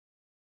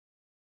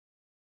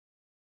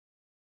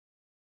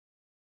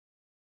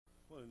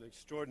What an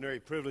extraordinary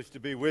privilege to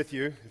be with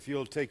you. If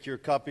you'll take your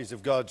copies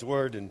of God's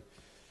Word and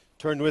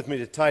turn with me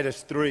to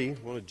Titus 3. I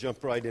want to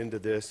jump right into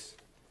this.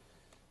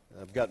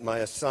 I've got my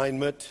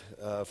assignment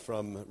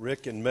from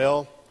Rick and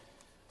Mel,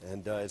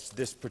 and it's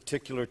this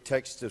particular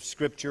text of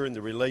Scripture in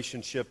the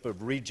relationship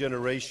of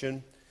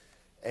regeneration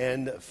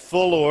and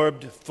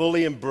full-orbed,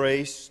 fully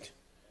embraced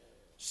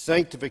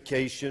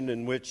sanctification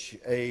in which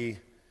a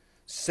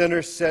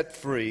sinner set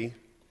free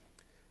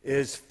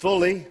is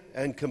fully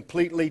and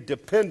completely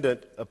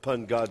dependent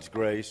upon God's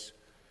grace,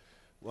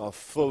 while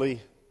fully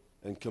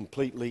and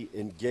completely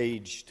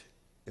engaged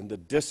in the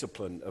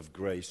discipline of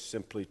grace,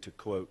 simply to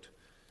quote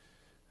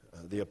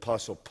the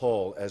Apostle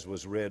Paul, as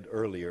was read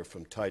earlier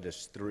from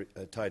Titus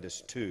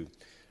 2,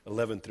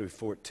 11 through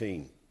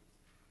 14.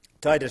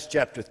 Titus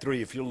chapter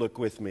 3, if you'll look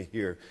with me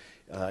here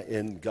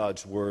in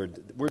God's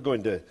Word, we're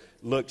going to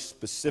look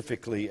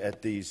specifically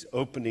at these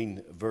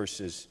opening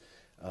verses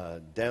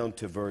down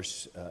to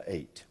verse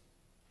 8.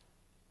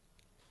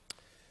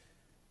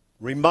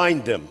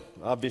 Remind them,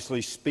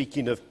 obviously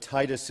speaking of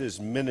Titus's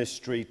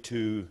ministry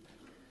to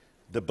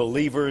the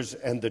believers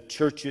and the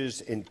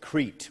churches in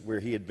Crete where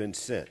he had been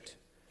sent.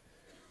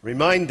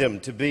 Remind them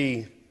to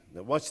be,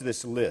 now watch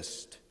this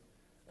list,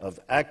 of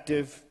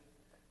active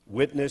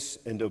witness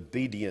and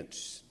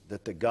obedience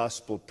that the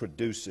gospel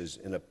produces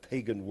in a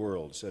pagan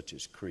world such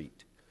as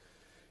Crete.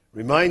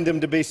 Remind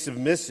them to be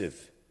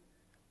submissive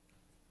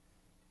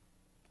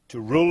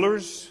to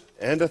rulers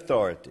and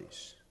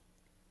authorities,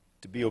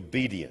 to be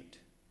obedient,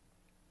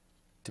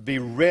 to be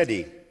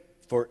ready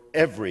for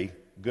every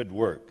good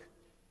work,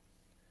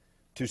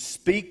 to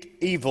speak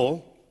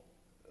evil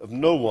of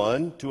no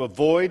one, to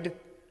avoid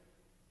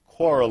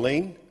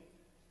quarreling,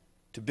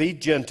 to be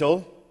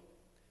gentle,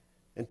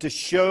 and to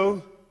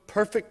show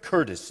perfect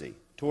courtesy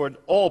toward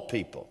all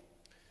people.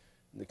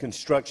 The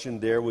construction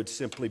there would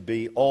simply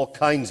be all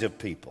kinds of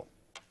people.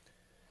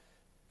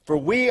 For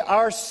we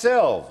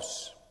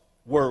ourselves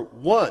were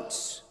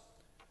once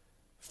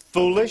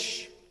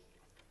foolish,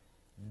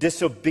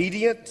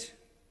 disobedient,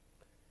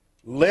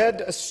 led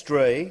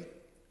astray,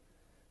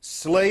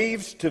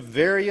 slaves to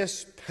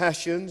various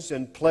passions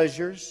and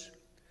pleasures,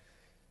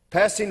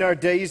 passing our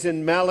days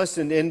in malice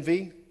and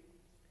envy,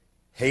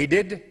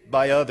 hated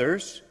by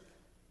others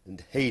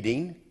and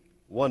hating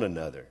one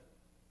another.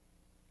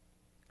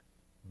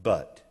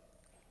 But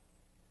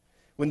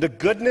when the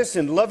goodness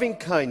and loving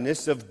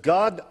kindness of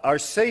God our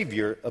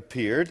Savior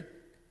appeared,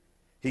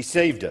 He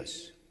saved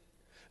us,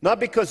 not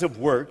because of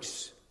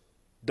works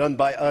done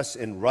by us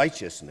in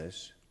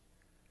righteousness,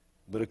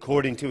 but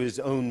according to His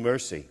own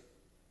mercy,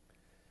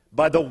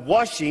 by the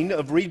washing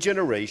of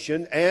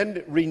regeneration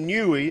and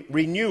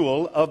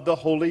renewal of the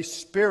Holy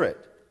Spirit,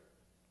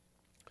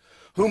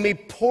 whom He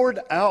poured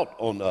out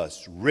on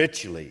us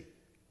richly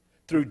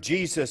through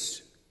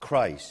Jesus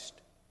Christ,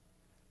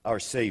 our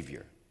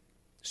Savior,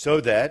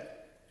 so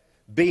that,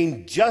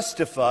 being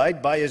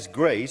justified by His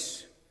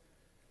grace,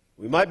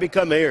 we might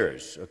become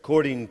heirs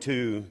according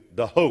to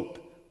the hope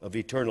of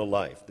eternal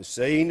life. The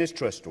saying is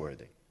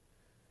trustworthy.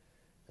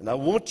 And I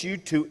want you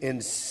to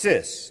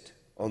insist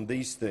on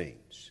these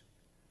things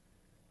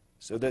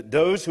so that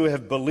those who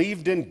have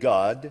believed in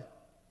God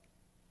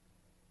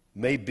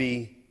may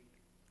be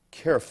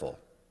careful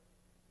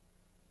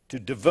to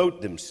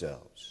devote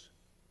themselves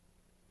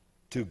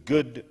to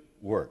good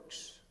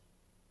works.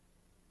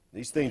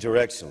 These things are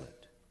excellent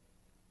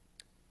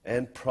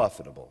and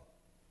profitable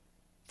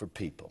for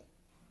people.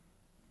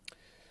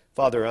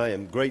 Father, I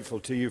am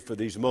grateful to you for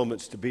these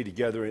moments to be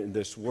together in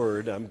this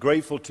word. I'm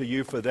grateful to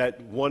you for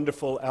that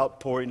wonderful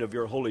outpouring of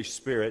your Holy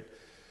Spirit.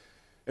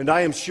 And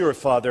I am sure,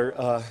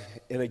 Father,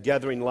 in a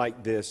gathering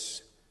like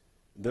this,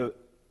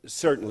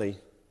 certainly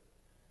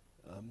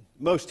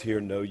most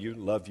here know you,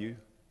 love you,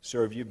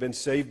 serve you, been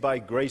saved by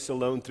grace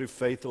alone, through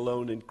faith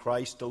alone, in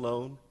Christ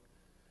alone,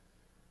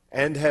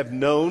 and have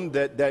known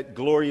that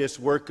glorious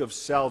work of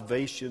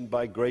salvation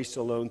by grace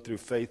alone, through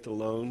faith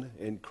alone,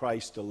 in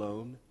Christ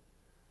alone,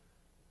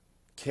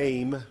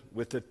 came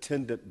with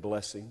attendant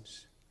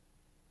blessings.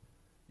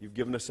 You've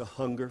given us a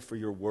hunger for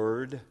your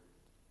word,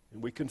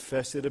 and we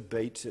confess it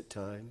abates at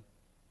time.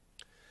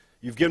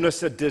 You've given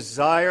us a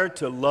desire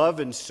to love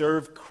and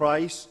serve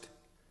Christ,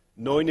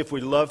 knowing if we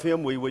love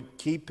Him, we would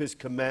keep His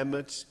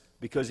commandments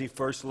because He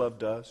first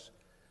loved us.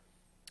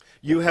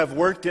 You have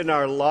worked in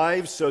our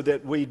lives so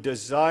that we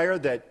desire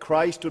that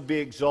Christ would be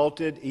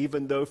exalted,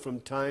 even though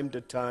from time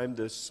to time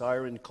the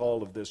siren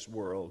call of this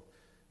world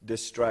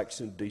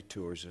distracts and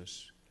detours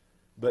us.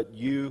 But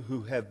you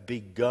who have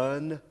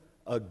begun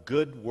a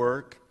good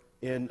work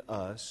in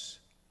us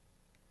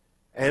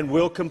and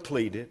will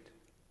complete it,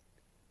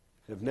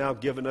 have now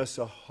given us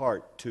a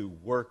heart to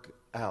work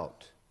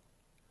out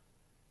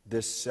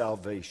this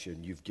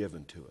salvation you've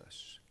given to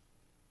us.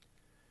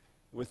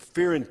 With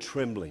fear and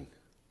trembling,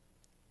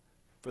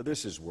 for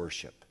this is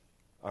worship,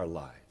 our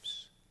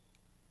lives.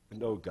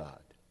 And oh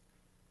God,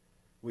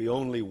 we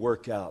only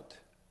work out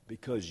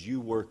because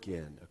you work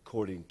in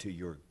according to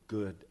your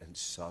good and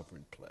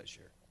sovereign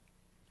pleasure.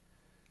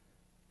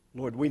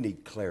 Lord, we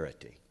need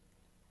clarity.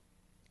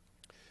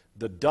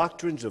 The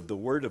doctrines of the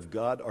Word of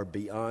God are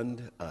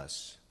beyond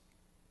us,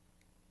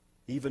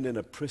 even in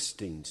a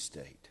pristine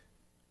state,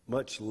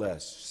 much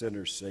less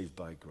sinners saved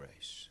by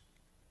grace.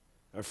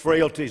 Our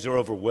frailties are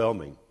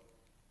overwhelming.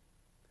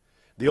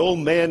 The old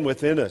man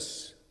within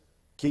us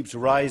keeps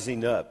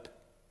rising up.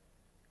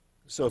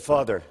 So,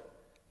 Father,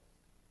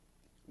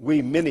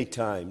 we many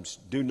times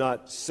do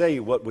not say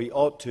what we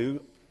ought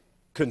to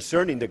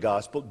concerning the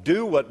gospel,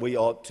 do what we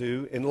ought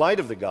to in light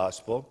of the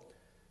gospel,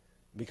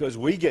 because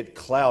we get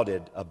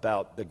clouded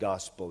about the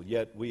gospel,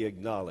 yet we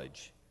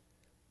acknowledge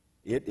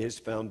it is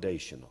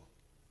foundational.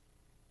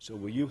 So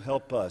will you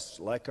help us,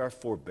 like our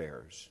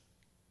forebears,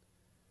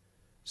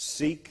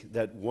 seek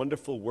that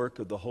wonderful work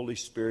of the Holy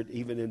Spirit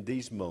even in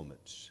these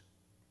moments?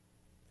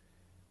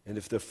 And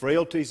if the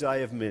frailties I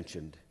have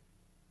mentioned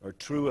are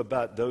true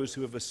about those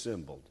who have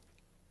assembled,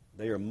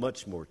 they are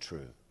much more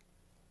true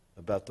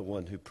about the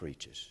one who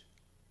preaches.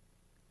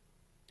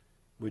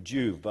 Would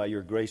you, by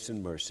your grace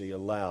and mercy,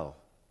 allow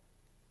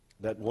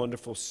that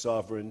wonderful,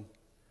 sovereign,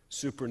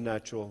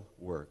 supernatural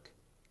work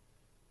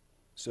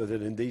so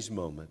that in these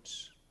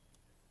moments,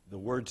 the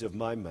words of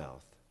my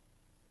mouth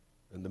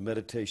and the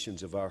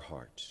meditations of our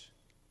hearts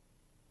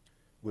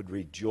would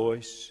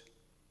rejoice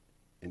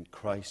in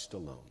Christ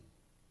alone,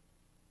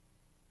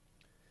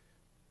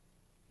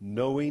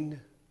 knowing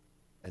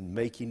and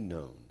making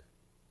known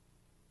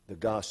the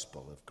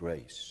gospel of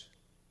grace,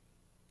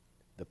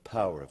 the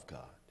power of God,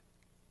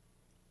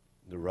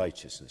 the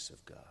righteousness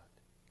of God.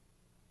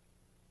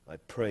 I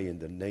pray in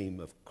the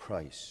name of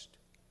Christ,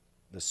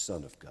 the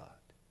Son of God.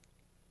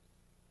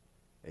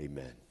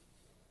 Amen.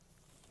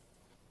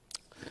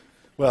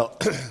 Well,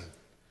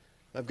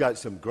 I've got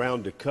some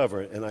ground to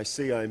cover, and I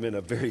see I'm in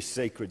a very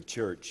sacred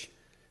church.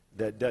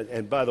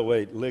 And by the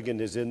way, Ligon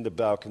is in the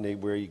balcony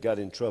where he got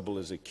in trouble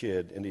as a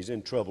kid, and he's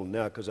in trouble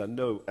now because I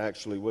know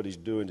actually what he's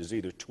doing is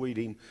either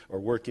tweeting or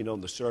working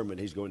on the sermon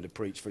he's going to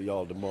preach for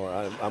y'all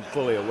tomorrow. I'm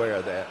fully aware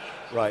of that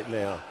right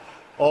now.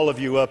 All of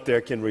you up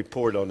there can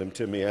report on him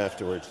to me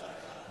afterwards.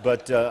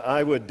 But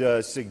I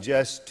would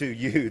suggest to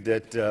you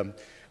that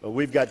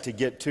we've got to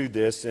get to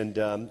this, and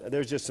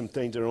there's just some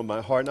things that are on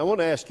my heart. And I want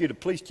to ask you to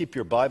please keep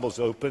your Bibles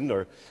open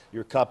or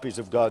your copies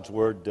of God's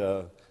Word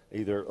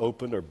either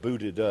open or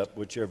booted up,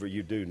 whichever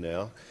you do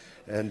now.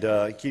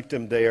 And keep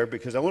them there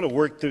because I want to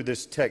work through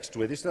this text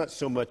with you. It's not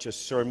so much a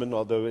sermon,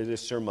 although it is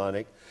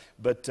sermonic.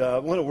 But I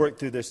want to work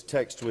through this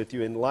text with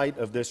you in light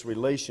of this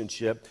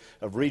relationship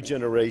of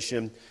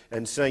regeneration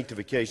and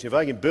sanctification. If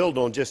I can build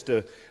on just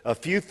a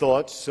few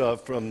thoughts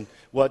from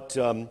what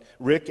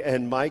Rick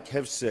and Mike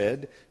have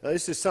said.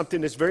 This is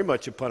something that's very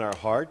much upon our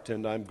heart,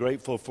 and I'm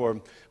grateful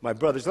for my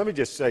brothers. Let me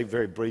just say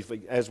very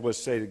briefly, as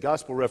was said, the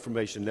Gospel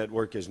Reformation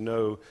Network is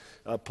no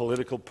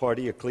political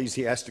party,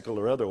 ecclesiastical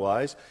or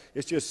otherwise.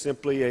 It's just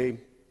simply a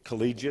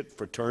collegiate,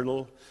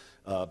 fraternal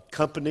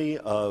company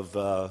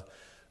of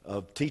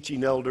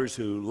teaching elders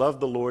who love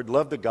the Lord,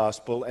 love the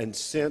gospel, and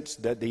sense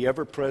that the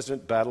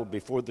ever-present battle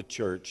before the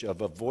church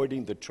of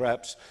avoiding the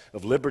traps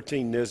of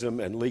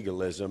libertinism and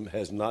legalism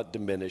has not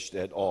diminished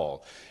at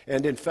all.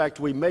 And in fact,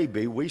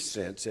 we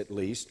sense at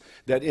least,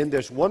 that in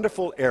this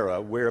wonderful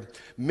era where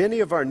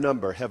many of our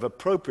number have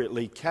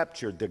appropriately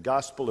captured the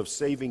gospel of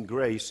saving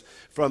grace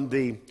from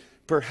the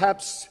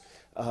perhaps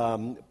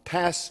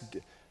past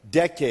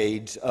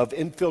decades of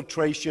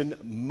infiltration,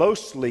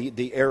 mostly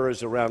the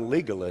eras around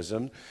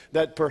legalism,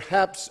 that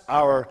perhaps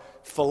our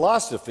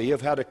philosophy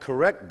of how to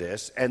correct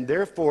this, and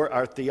therefore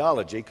our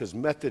theology, because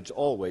methods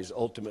always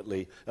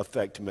ultimately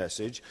affect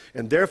message,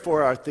 and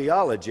therefore our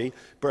theology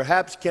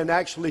perhaps can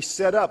actually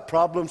set up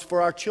problems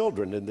for our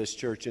children in this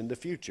church in the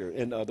future.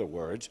 In other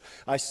words,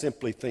 I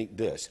simply think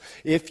this.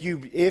 If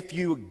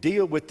you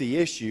deal with the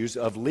issues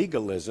of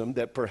legalism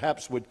that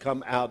perhaps would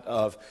come out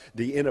of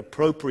the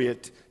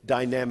inappropriate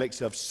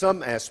dynamics of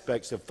some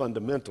aspects of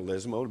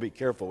fundamentalism. I want to be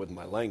careful with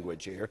my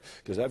language here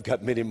because I've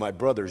got many of my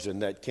brothers in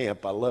that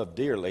camp I love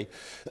dearly.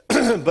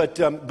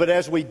 But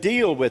as we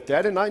deal with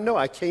that, and I know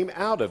I came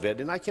out of it,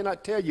 and I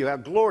cannot tell you how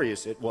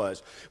glorious it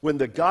was when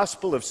the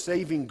gospel of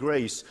saving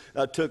grace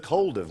took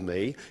hold of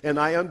me, and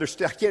I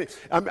understand.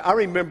 I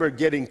remember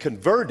getting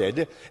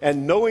converted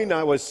and knowing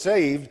I was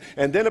saved,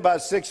 and then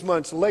about 6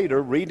 months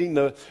later, reading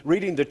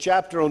the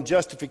chapter on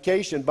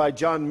justification by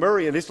John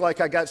Murray, and it's like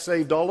I got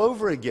saved all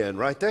over again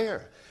right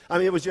there. I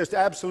mean, it was just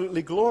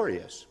absolutely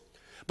glorious.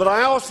 But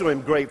I also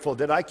am grateful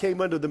that I came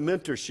under the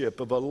mentorship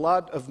of a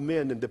lot of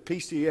men in the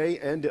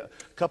PCA and a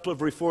couple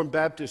of Reformed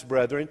Baptist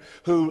brethren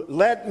who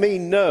let me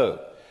know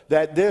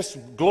that this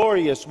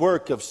glorious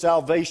work of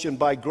salvation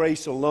by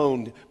grace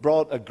alone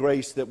brought a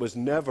grace that was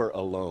never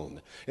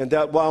alone. And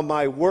that while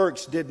my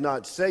works did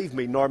not save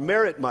me, nor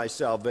merit my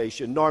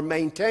salvation, nor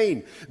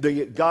maintain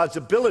God's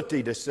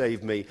ability to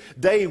save me,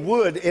 they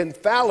would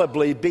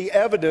infallibly be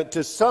evident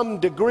to some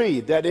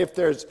degree that if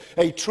there's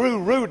a true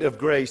root of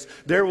grace,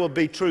 there will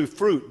be true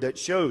fruit that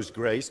shows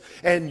grace.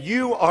 And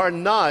you are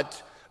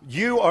not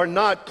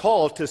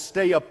called to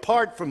stay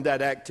apart from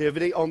that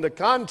activity. On the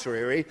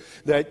contrary,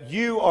 that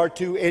you are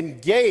to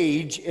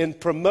engage in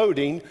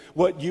promoting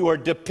what you are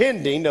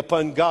depending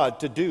upon God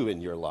to do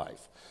in your life.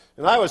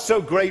 And I was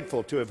so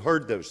grateful to have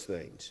heard those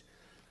things.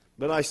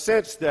 But I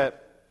sense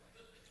that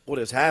what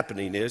is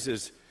happening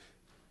is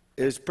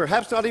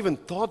perhaps not even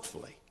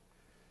thoughtfully,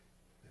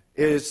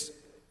 is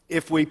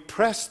if we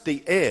press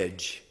the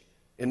edge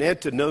in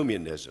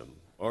antinomianism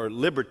or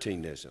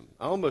libertinism.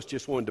 I almost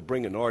just wanted to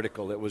bring an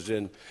article that was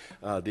in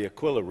the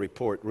Aquila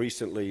report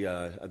recently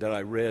that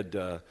I read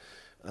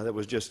that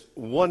was just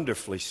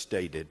wonderfully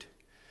stated.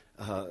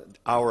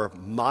 Our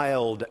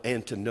mild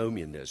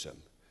antinomianism,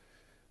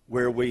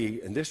 where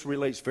and this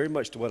relates very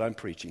much to what I'm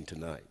preaching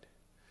tonight,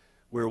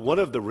 where one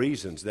of the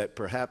reasons that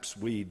perhaps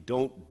we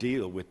don't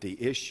deal with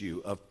the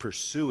issue of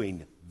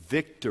pursuing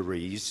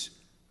victories,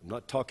 I'm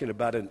not talking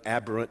about an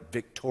aberrant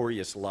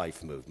victorious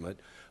life movement,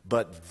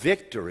 but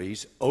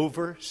victories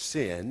over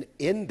sin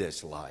in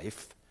this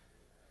life,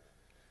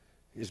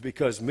 is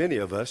because many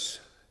of us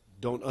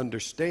don't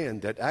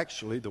understand that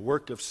actually the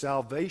work of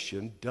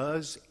salvation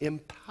does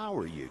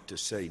empower you to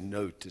say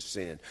no to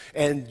sin.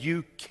 And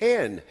you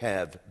can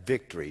have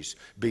victories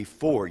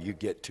before you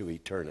get to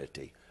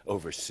eternity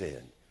over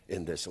sin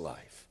in this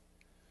life.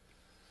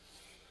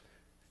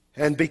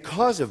 And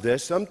because of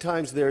this,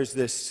 sometimes there's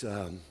this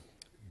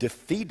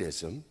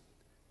defeatism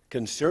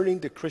concerning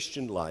the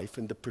Christian life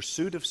and the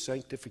pursuit of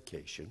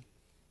sanctification.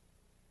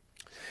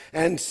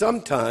 And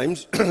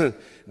sometimes,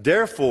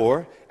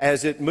 therefore,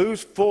 as it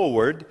moves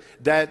forward,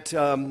 that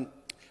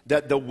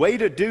the way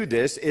to do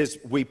this is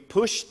we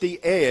push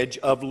the edge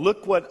of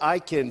look what I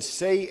can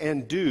say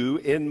and do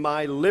in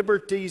my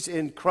liberties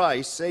in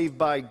Christ, saved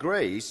by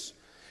grace,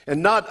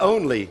 and not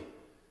only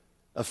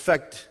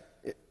affect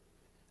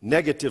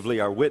negatively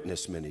our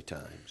witness many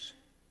times,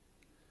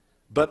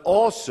 but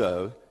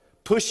also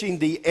pushing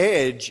the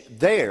edge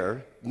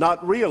there,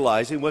 not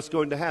realizing what's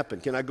going to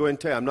happen. Can I go ahead and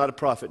tell you, I'm not a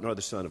prophet nor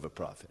the son of a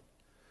prophet.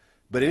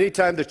 But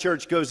anytime the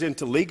church goes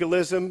into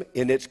legalism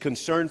in its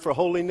concern for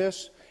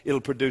holiness,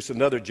 it'll produce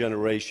another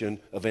generation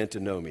of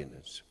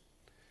antinomians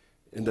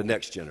in the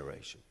next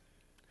generation.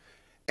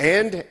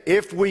 And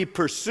if we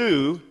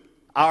pursue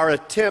our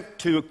attempt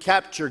to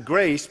capture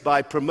grace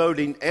by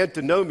promoting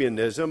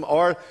antinomianism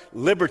or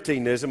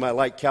libertinism, I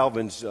like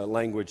Calvin's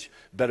language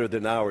better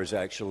than ours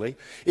actually.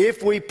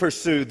 If we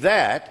pursue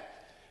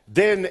that,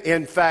 then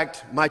in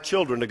fact my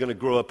children are going to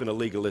grow up in a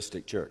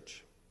legalistic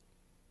church.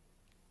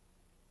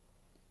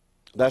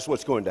 That's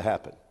what's going to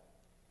happen.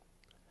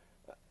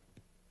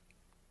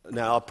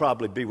 Now I'll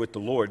probably be with the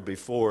Lord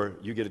before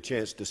you get a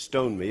chance to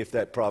stone me if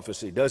that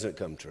prophecy doesn't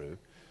come true.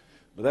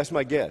 But that's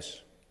my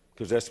guess.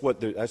 Because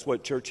that's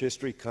what church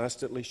history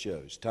constantly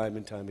shows, time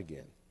and time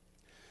again.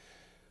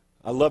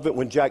 I love it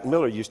when Jack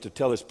Miller used to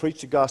tell us,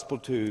 preach the gospel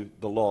to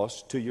the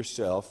lost, to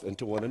yourself, and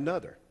to one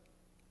another.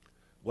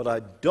 What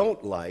I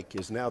don't like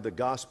is now the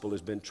gospel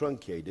has been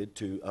truncated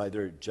to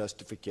either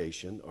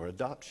justification or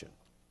adoption.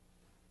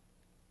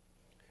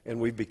 And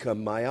we've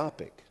become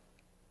myopic.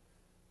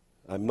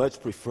 I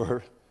much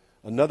prefer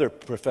another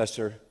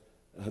professor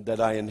that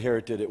I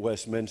inherited at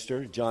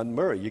Westminster, John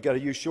Murray. You got to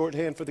use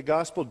shorthand for the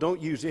gospel.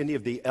 Don't use any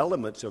of the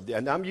elements of the.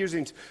 And I'm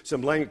using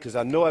some language because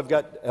I know I've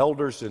got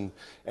elders and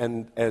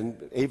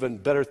even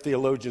better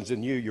theologians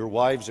than you. Your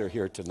wives are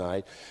here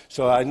tonight,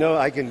 so I know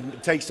I can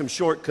take some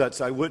shortcuts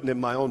I wouldn't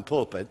in my own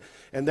pulpit.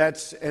 And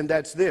that's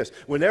this.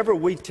 Whenever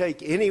we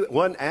take any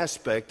one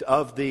aspect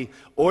of the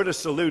Ordo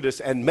Salutis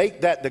and make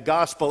that the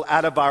gospel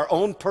out of our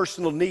own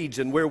personal needs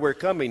and where we're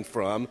coming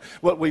from,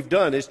 what we've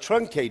done is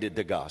truncated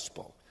the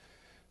gospel.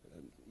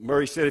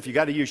 Murray said, if you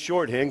got to use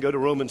shorthand, go to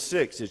Romans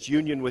 6. It's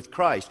union with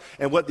Christ.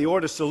 And what the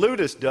Ordo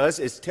Salutis does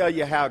is tell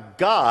you how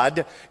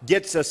God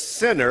gets a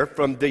sinner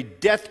from the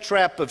death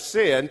trap of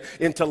sin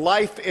into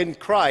life in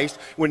Christ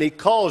when he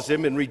calls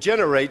him and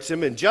regenerates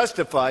him and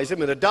justifies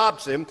him and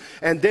adopts him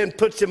and then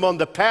puts him on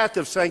the path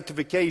of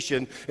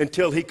sanctification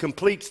until he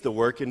completes the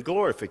work in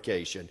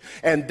glorification.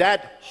 And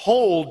that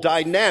whole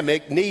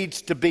dynamic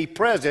needs to be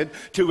present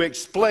to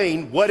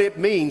explain what it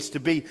means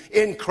to be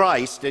in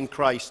Christ and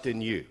Christ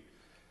in you.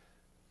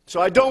 So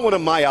I don't want a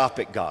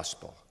myopic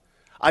gospel.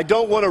 I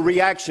don't want a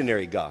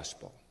reactionary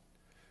gospel.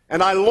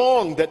 And I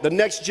long that the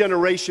next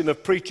generation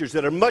of preachers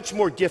that are much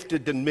more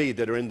gifted than me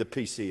that are in the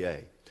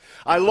PCA,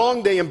 I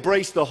long they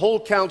embrace the whole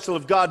counsel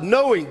of God,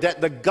 knowing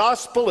that the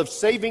gospel of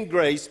saving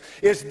grace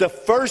is the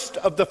first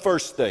of the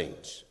first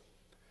things.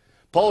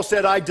 Paul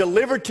said, I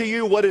deliver to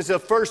you what is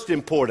of first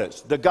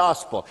importance, the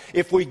gospel.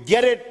 If we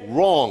get it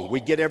wrong, we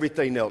get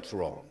everything else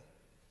wrong.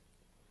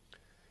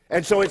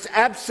 And so it's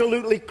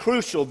absolutely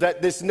crucial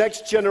that this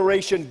next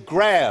generation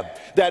grab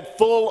that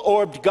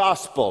full-orbed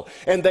gospel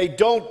and they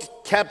don't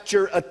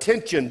capture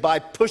attention by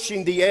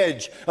pushing the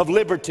edge of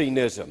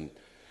libertinism,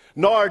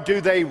 nor do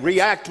they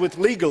react with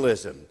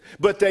legalism,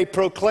 but they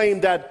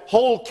proclaim that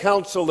whole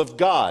counsel of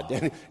God.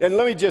 And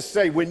let me just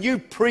say, when you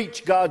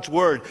preach God's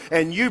word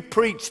and you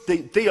preach the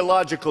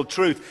theological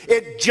truth,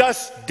 it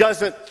just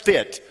doesn't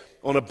fit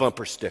on a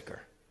bumper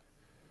sticker.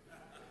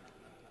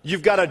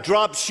 You've got to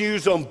drop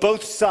shoes on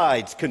both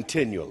sides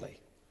continually.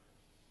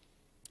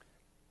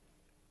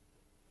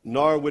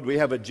 Nor would we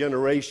have a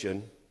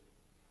generation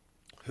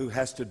who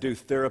has to do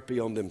therapy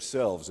on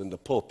themselves in the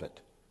pulpit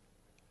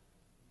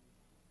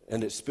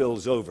and it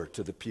spills over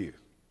to the pew.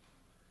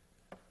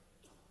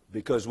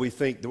 Because we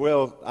think,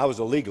 well, I was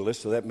a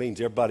legalist, so that means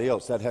everybody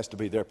else, that has to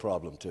be their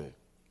problem too.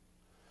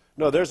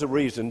 No, there's a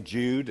reason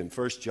Jude and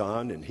 1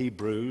 John and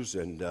Hebrews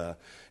and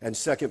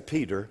 2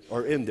 Peter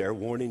are in there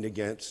warning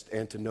against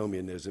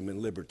antinomianism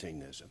and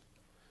libertinism.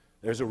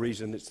 There's a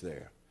reason it's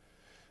there.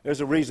 There's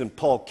a reason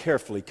Paul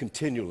carefully,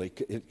 continually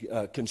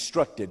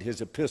constructed his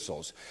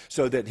epistles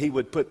so that he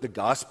would put the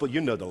gospel,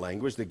 you know the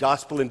language, the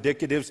gospel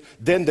indicatives,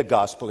 then the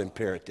gospel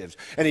imperatives.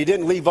 And he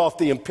didn't leave off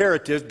the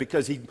imperatives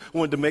because he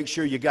wanted to make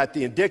sure you got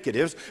the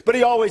indicatives, but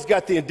he always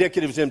got the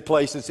indicatives in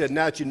place and said,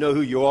 now that you know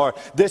who you are,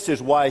 this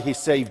is why he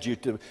saved you,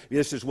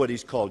 this is what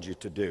he's called you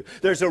to do.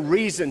 There's a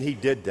reason he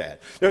did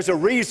that. There's a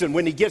reason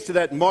when he gets to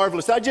that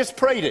marvelous, I just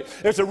prayed it,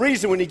 there's a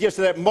reason when he gets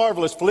to that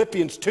marvelous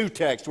Philippians 2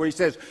 text where he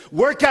says,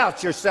 work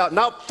out yourself,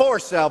 not for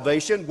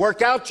salvation,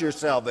 work out your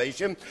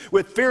salvation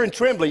with fear and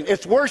trembling.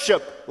 It's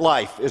worship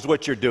life is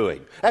what you're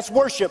doing. That's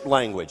worship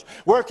language.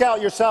 Work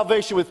out your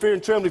salvation with fear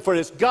and trembling, for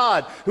it's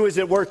God who is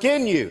at work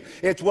in you.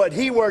 It's what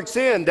he works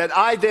in that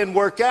I then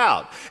work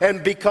out.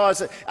 And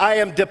because I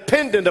am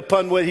dependent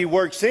upon what he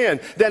works in,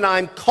 then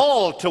I'm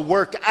called to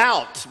work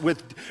out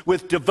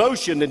with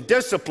devotion and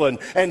discipline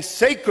and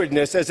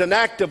sacredness as an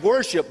act of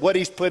worship what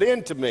he's put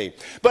into me.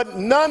 But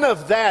none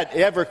of that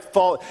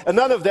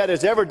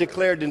is ever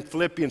declared in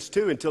Philippians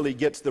 2 until he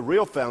gets the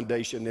real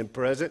foundation in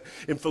present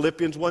in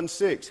Philippians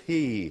 1:6.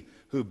 He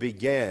who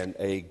began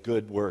a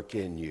good work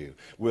in you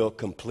will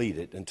complete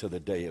it until the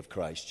day of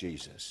Christ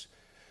Jesus.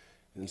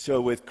 And so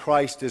with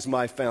Christ as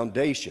my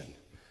foundation,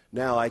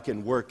 now I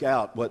can work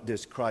out what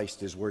this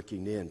Christ is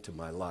working into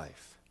my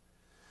life.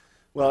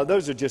 Well,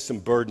 those are just some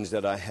burdens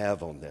that I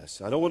have on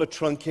this. I don't want a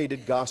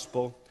truncated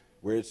gospel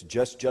where it's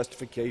just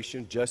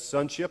justification, just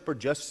sonship, or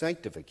just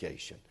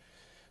sanctification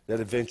that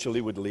eventually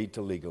would lead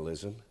to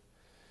legalism.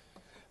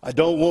 I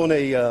don't want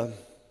a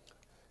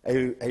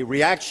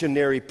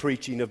reactionary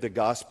preaching of the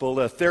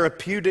gospel, a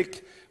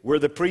therapeutic where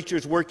the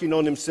preacher's working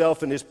on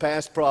himself and his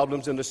past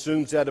problems and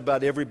assumes that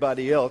about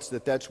everybody else,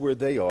 that's where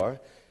they are.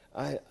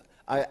 I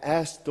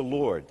ask the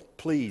Lord,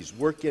 please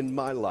work in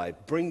my life.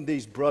 Bring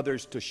these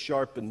brothers to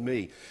sharpen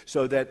me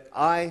so that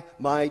I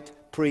might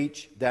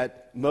preach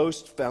that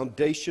most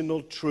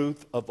foundational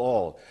truth of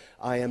all.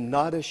 I am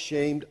not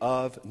ashamed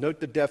of, note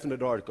the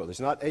definite article, it's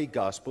not a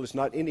gospel, it's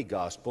not any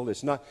gospel,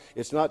 it's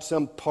not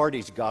some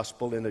party's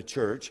gospel in a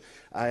church.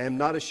 I am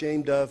not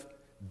ashamed of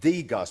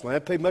the gospel. I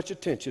didn't pay much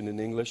attention in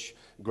English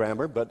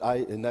grammar,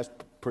 and that's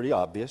pretty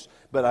obvious,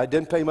 but I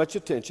didn't pay much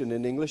attention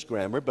in English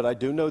grammar, but I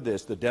do know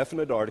this, the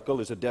definite article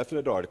is a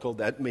definite article.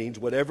 That means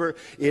whatever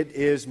it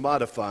is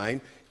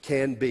modifying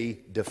can be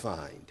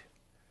defined.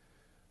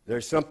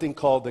 There's something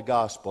called the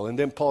gospel. And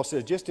then Paul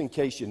says, just in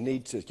case you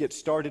need to get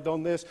started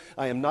on this,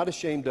 I am not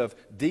ashamed of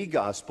the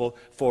gospel,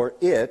 for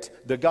it,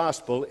 the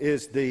gospel,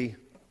 is the,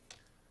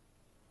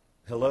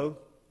 hello?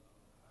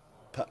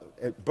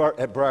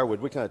 At Briarwood,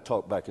 we kind of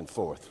talk back and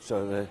forth.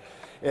 So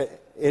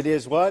it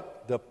is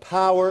what? The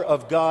power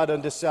of God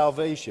unto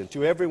salvation,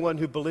 to everyone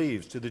who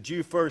believes, to the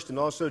Jew first and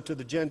also to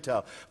the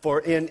Gentile.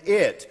 For in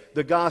it,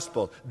 the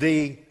gospel,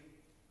 the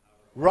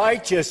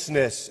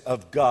righteousness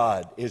of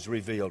God is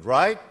revealed,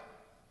 right?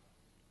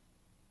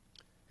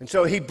 And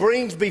so he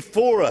brings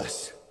before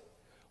us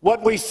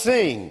what we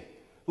sing,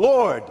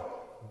 Lord,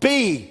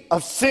 be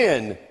of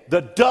sin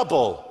the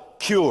double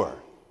cure.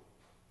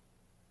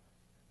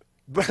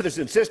 Brothers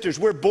and sisters,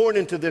 we're born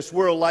into this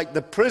world like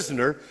the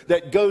prisoner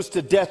that goes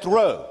to death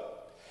row.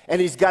 And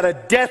he's got a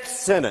death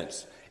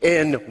sentence.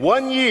 In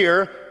 1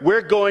 year,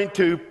 we're going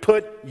to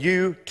put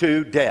you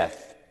to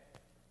death.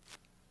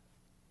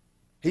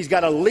 He's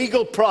got a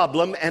legal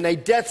problem and a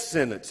death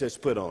sentence that's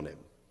put on him.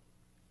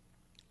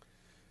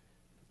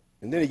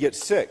 And then he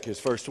gets sick his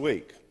first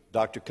week.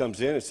 Doctor comes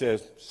in and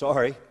says,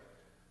 sorry,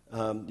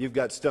 you've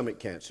got stomach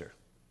cancer.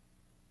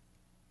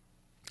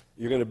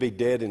 You're going to be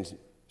dead in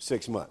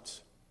 6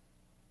 months.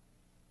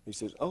 He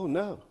says, oh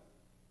no,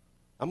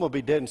 I'm going to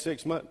be dead in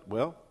 6 months.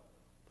 Well,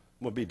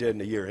 I'm going to be dead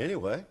in a year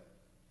anyway.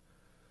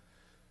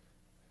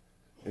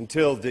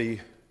 Until the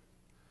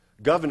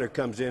governor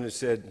comes in and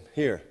said,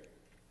 here's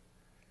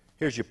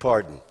your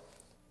pardon.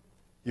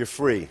 You're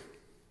free.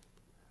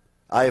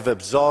 I have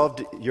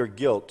absolved your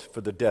guilt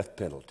for the death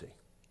penalty.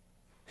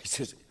 He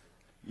says,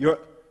 you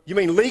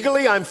mean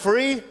legally I'm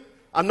free?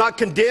 I'm not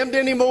condemned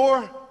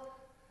anymore?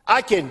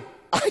 I can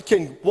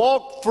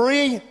walk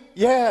free?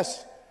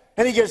 Yes.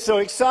 And he gets so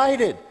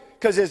excited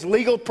because his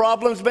legal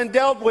problem's been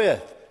dealt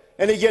with.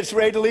 And he gets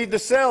ready to leave the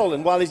cell.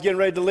 And while he's getting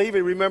ready to leave,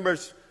 he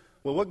remembers,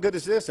 well, what good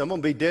is this? I'm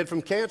going to be dead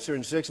from cancer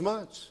in 6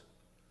 months.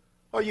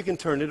 Or you can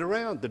turn it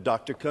around. The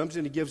doctor comes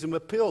and he gives him a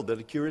pill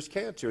that'll cure his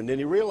cancer. And then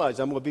he realizes,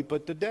 I'm going to be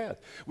put to death.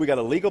 We got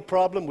a legal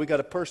problem, we got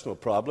a personal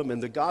problem,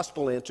 and the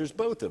gospel answers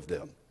both of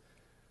them.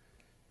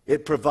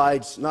 It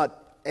provides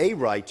not a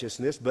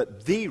righteousness,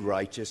 but the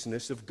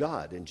righteousness of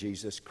God in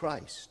Jesus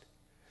Christ.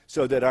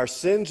 So that our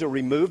sins are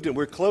removed and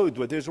we're clothed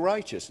with his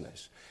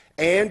righteousness.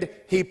 And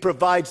he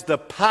provides the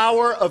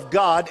power of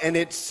God, and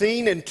it's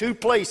seen in two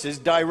places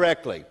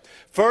directly.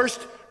 First,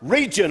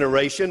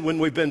 regeneration, when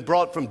we've been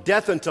brought from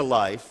death into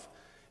life,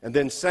 and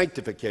then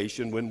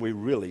sanctification, when we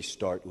really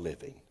start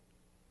living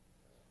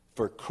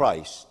for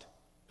Christ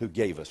who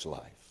gave us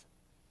life.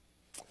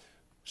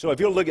 So if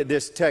you'll look at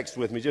this text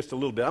with me just a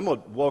little bit, I'm going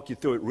to walk you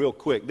through it real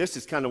quick. This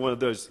is kind of one of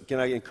those, can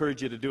I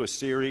encourage you to do a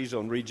series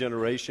on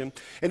regeneration?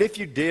 And if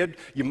you did,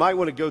 you might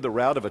want to go the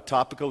route of a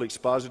topical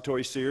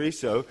expository series.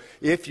 So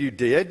if you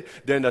did,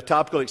 then a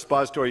topical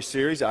expository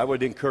series, I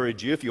would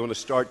encourage you, if you want to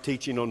start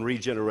teaching on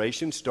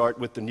regeneration, start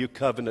with the New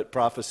Covenant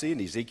prophecy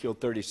in Ezekiel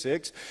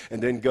 36,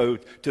 and then go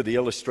to the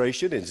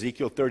illustration in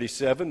Ezekiel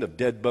 37 of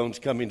dead bones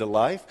coming to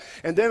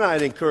life. And then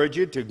I'd encourage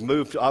you to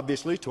move,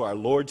 obviously, to our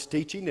Lord's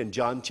teaching in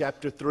John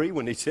chapter 3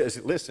 when he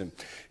says, listen,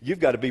 you've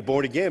got to be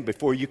born again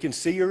before you can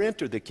see or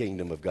enter the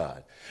kingdom of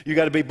God. You've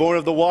got to be born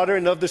of the water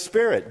and of the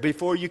Spirit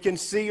before you can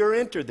see or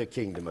enter the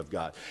kingdom of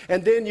God.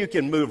 And then you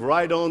can move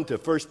right on to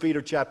 1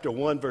 Peter chapter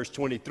 1, verse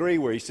 23,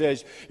 where he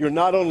says, you're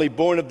not only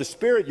born of the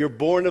Spirit, you're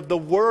born of the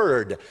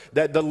Word,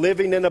 that the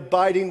living and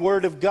abiding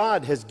Word of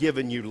God has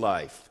given you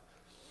life.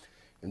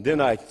 And then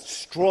I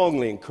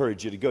strongly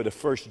encourage you to go to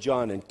 1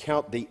 John and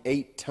count the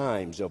 8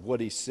 times of what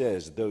he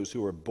says those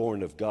who are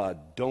born of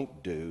God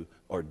don't do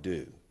or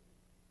do.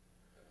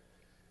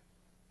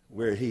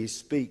 Where he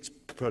speaks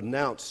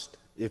pronounced,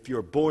 if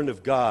you're born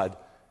of God,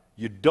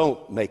 you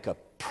don't make a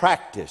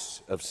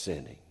practice of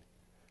sinning.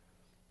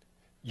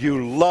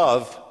 You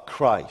love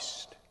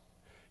Christ.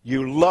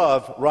 You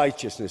love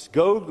righteousness.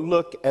 Go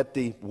look at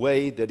the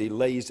way that he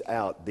lays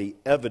out the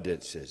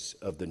evidences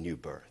of the new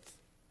birth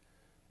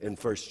in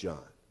 1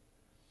 John.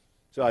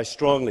 So I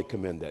strongly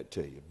commend that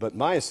to you. But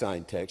my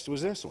assigned text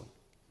was this one.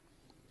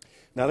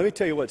 Now let me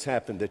tell you what's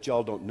happened that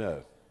y'all don't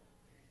know.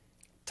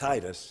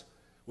 Titus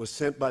was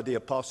sent by the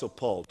Apostle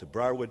Paul to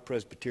Briarwood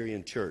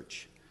Presbyterian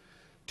Church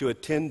to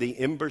attend the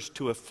Embers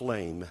to a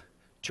Flame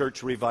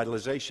Church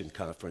Revitalization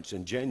Conference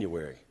in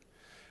January.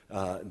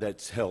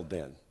 That's held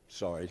then.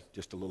 Sorry,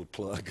 just a little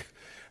plug.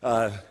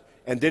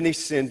 And then he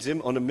sends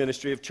him on a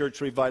ministry of church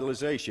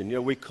revitalization. You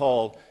know, we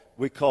call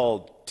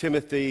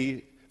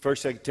Timothy,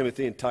 1st, 2nd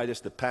Timothy, and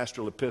Titus the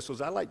pastoral epistles.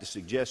 I'd like to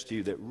suggest to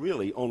you that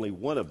really only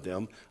one of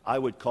them I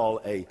would call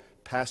a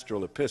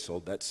pastoral epistle.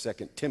 That's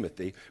 2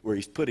 Timothy, where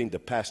he's putting the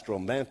pastoral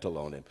mantle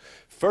on him.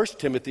 1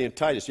 Timothy and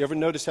Titus, you ever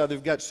notice how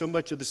they've got so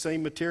much of the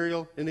same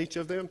material in each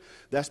of them?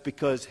 That's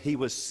because he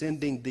was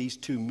sending these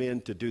two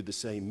men to do the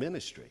same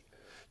ministry.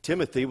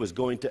 Timothy was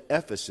going to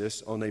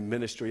Ephesus on a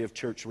ministry of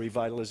church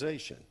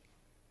revitalization.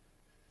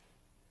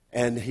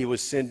 And he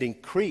was sending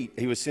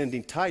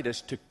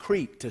Titus to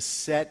Crete to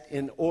set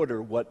in order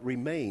what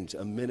remains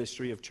a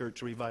ministry of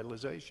church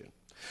revitalization.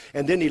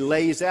 And then he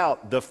lays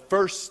out the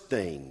first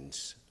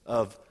things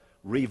of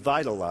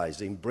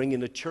revitalizing,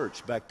 bringing the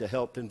church back to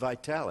health and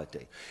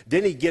vitality.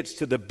 Then he gets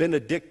to the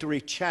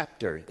benedictory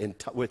chapter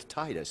with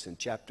Titus in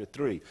chapter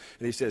 3.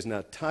 And he says,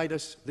 now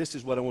Titus, this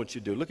is what I want you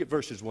to do. Look at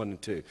verses 1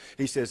 and 2.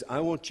 He says, I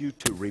want you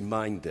to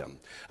remind them.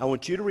 I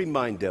want you to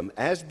remind them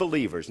as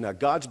believers. Now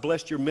God's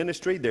blessed your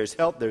ministry. There's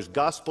help. There's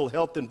gospel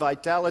health and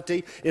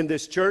vitality in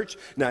this church.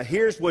 Now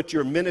here's what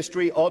your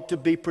ministry ought to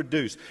be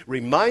produced.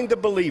 Remind the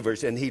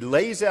believers, and he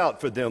lays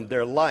out for them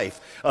their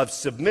life of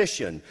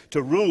submission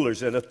to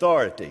rulers and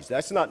authorities.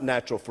 That's not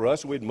natural for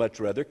us. We'd much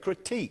rather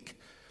critique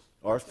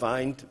or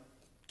find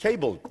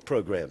cable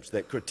programs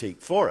that critique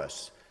for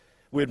us.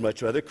 We'd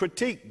much rather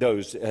critique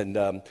those and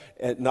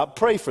not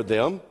pray for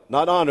them,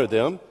 not honor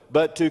them,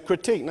 but to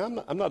critique.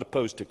 Now, I'm not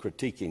opposed to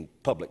critiquing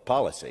public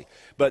policy,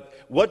 but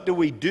what do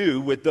we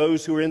do with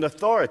those who are in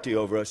authority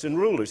over us and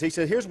rulers? He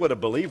said, here's what a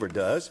believer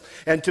does,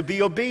 and to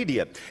be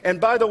obedient. And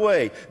by the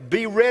way,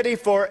 be ready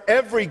for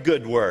every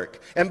good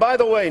work. And by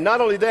the way, not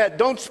only that,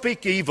 don't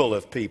speak evil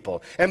of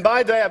people. And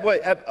by that way,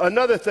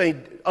 another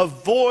thing,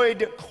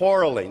 avoid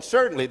quarreling.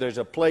 Certainly there's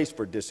a place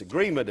for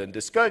disagreement and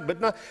discussion,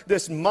 but not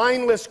this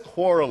mindless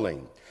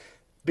quarreling.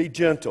 Be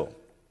gentle.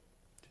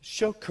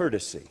 Show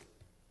courtesy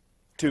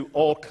to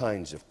all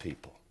kinds of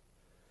people.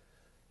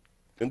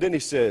 And then he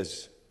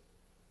says,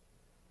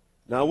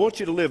 now I want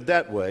you to live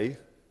that way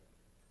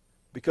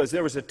because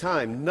there was a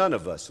time none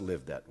of us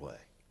lived that way.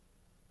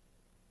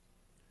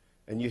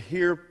 And you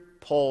hear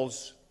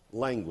Paul's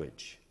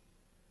language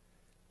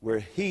where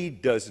he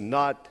does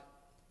not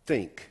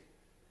think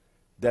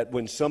that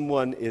when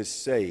someone is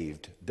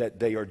saved that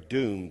they are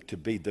doomed to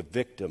be the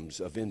victims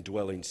of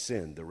indwelling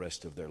sin the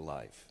rest of their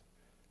life.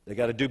 They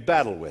got to do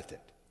battle with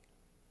it.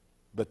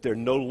 But they're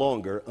no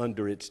longer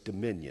under its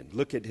dominion.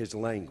 Look at his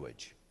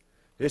language.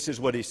 This is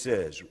what he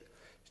says.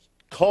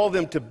 Call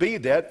them to be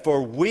that,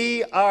 for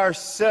we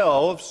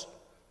ourselves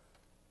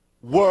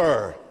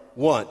were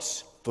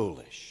once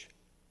foolish.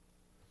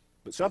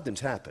 But something's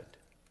happened.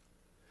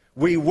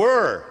 We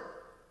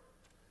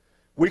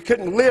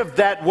couldn't live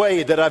that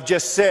way that I've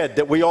just said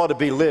that we ought to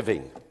be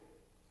living.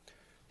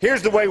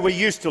 Here's the way we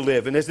used to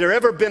live. And has there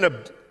ever been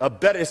a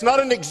better, it's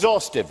not an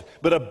exhaustive,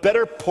 but a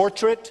better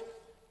portrait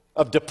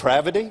of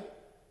depravity?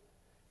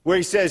 Where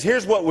he says,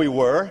 here's what we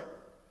were.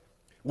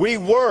 We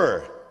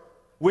were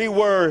we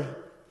were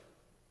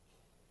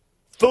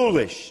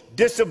foolish,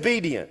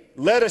 disobedient,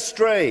 led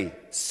astray,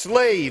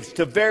 slaves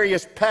to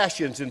various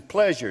passions and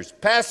pleasures,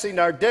 passing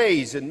our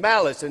days in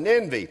malice and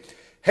envy,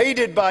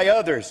 hated by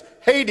others,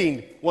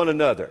 hating one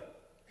another.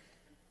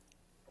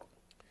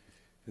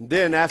 And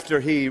then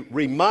after he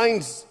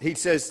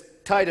says,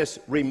 Titus,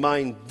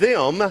 remind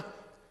them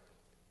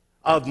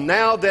of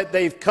now that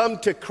they've come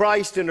to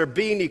Christ and are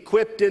being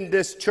equipped in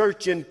this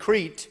church in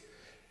Crete.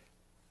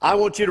 I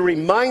want you to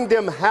remind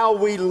them how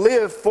we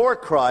live for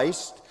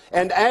Christ.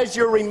 And as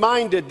you're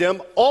reminded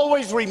them,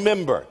 always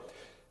remember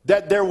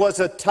that there was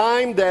a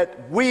time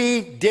that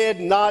we did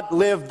not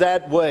live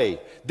that way.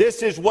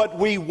 This is what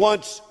we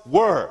once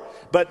were.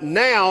 But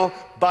now,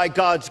 by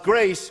God's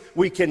grace,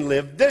 we can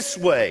live this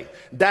way.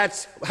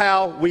 That's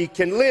how we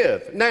can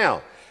live.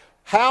 Now,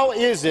 how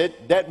is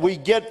it that we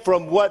get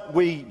from what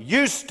we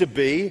used to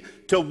be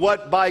to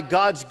what by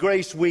God's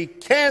grace we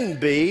can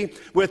be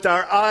with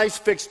our eyes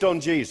fixed on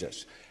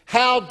Jesus?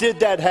 How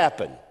did that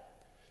happen?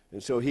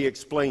 And so he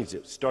explains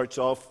it. Starts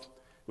off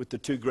with the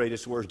two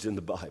greatest words in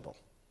the Bible.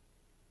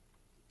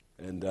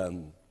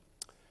 And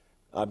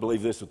I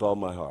believe this with all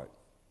my heart.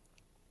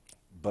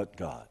 But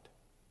God.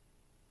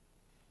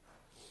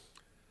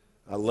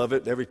 I love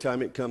it every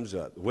time it comes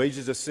up. The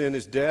wages of sin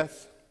is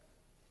death,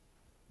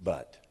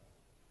 but.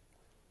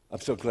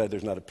 I'm so glad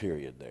there's not a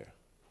period there.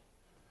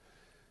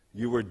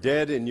 You were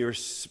dead in your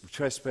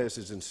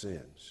trespasses and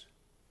sins,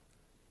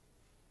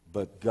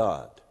 but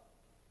God,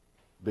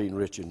 being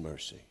rich in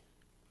mercy.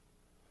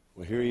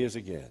 Well, here he is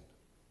again.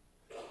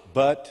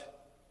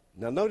 But,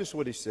 now notice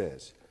what he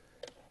says.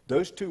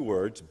 Those two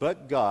words,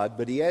 but God,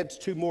 but he adds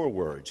two more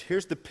words.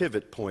 Here's the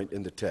pivot point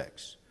in the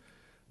text.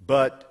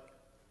 But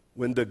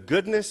when the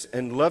goodness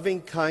and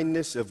loving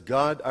kindness of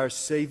God our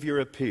Savior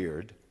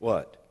appeared,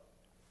 what?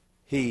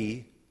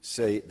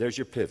 There's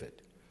your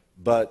pivot.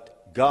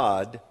 But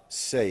God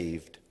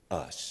saved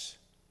us.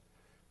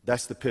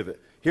 That's the pivot.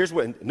 Here's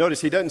what,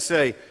 notice he doesn't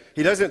say,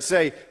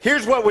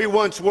 here's what we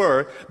once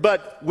were,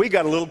 but we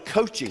got a little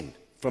coaching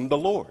from the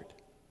Lord.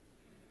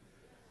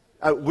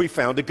 We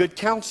found a good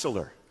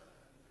counselor.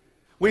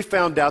 We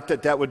found out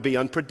that would be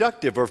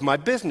unproductive, or if my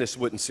business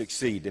wouldn't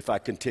succeed if I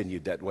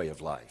continued that way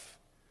of life.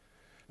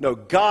 No,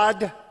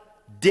 God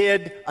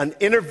did an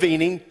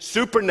intervening,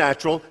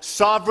 supernatural,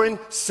 sovereign,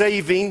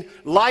 saving,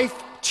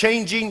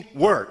 life-changing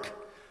work.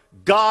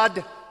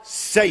 God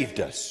saved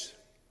us.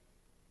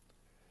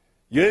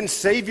 You didn't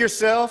save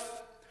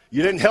yourself.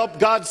 You didn't help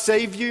God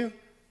save you.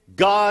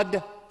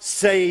 God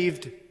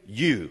saved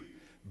you.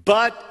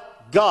 But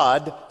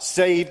God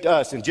saved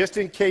us. And just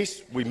in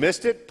case we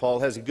missed it, Paul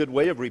has a good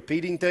way of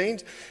repeating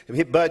things.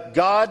 But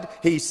God,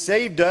 he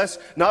saved us,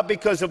 not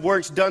because of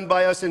works done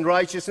by us in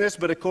righteousness,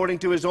 but according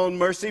to his own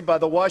mercy, by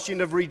the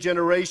washing of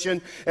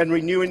regeneration and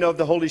renewing of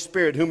the Holy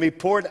Spirit, whom he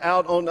poured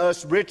out on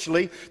us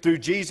richly through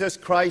Jesus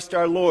Christ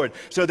our Lord,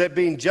 so that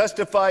being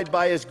justified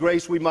by his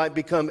grace, we might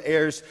become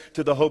heirs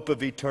to the hope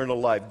of eternal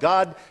life.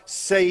 God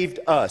saved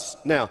us.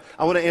 Now,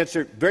 I want to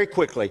answer very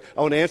quickly,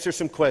 I want to answer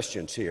some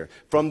questions here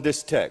from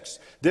this text.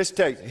 This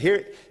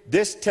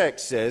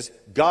text says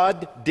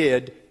God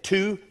did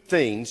two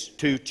things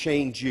to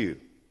change you.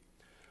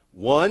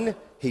 One,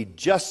 he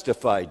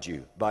justified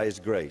you by his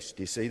grace.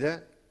 Do you see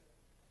that?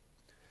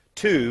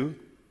 Two,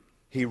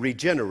 he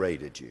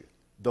regenerated you.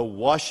 The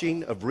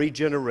washing of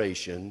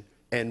regeneration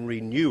and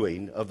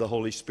renewing of the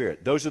Holy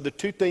Spirit. Those are the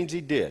two things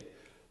he did.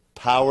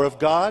 Power of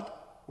God,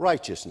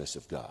 righteousness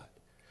of God.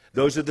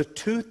 Those are the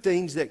two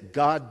things that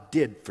God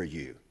did for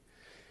you.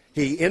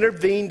 He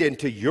intervened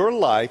into your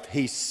life.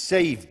 He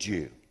saved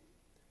you.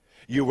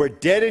 You were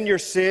dead in your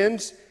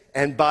sins,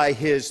 and by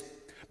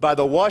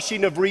the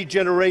washing of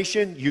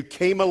regeneration, you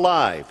came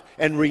alive,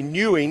 and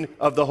renewing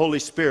of the Holy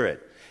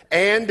Spirit.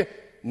 And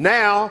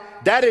now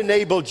that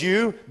enabled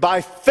you by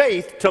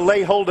faith to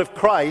lay hold of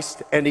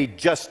Christ, and he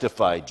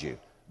justified you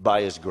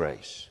by his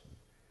grace.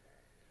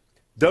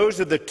 Those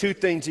are the two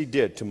things he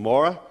did.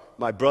 Tomorrow,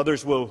 my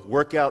brothers will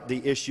work out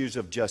the issues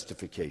of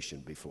justification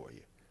before you.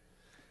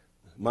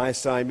 My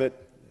assignment,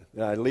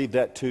 I leave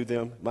that to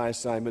them. My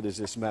assignment is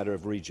this matter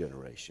of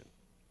regeneration.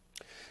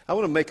 I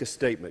want to make a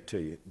statement to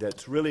you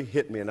that's really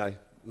hit me, and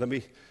let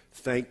me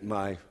thank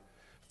my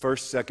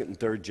 1st, 2nd, and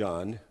 3rd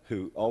John,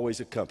 who always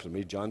accompany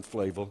me, John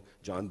Flavel,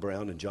 John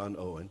Brown, and John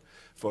Owen,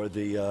 for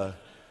the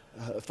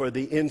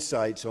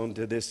insights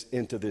into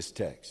this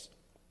text.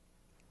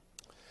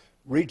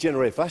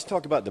 Regenerate. If I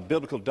talk about the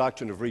biblical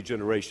doctrine of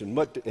regeneration,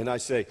 and I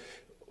say,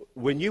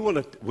 when you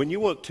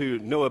want to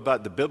know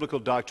about the biblical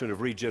doctrine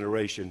of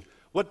regeneration,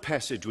 what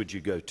passage would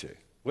you go to?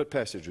 What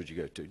passage would you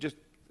go to? Just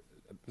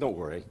don't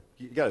worry.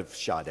 You got a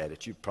shot at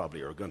it. You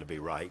probably are going to be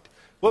right.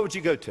 What would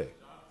you go to?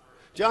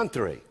 John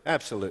 3.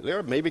 Absolutely.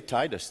 Or maybe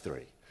Titus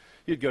 3.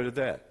 You'd go to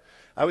that.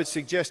 I would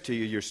suggest to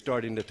you you're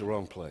starting at the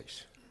wrong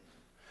place.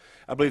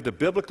 I believe the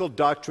biblical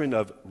doctrine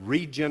of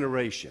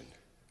regeneration,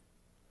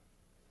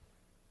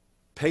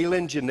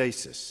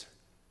 palingenesis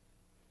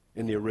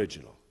in the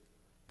original,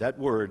 that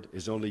word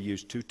is only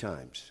used 2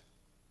 times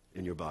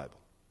in your Bible.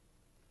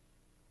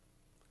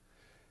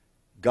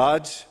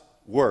 God's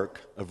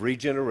work of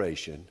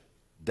regeneration,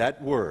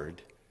 that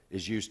word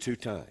is used 2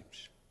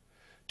 times.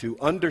 To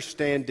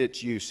understand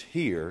its use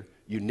here,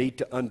 you need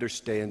to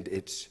understand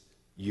its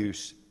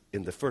use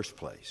in the first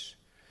place.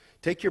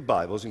 Take your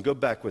Bibles and go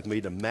back with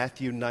me to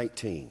Matthew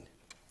 19.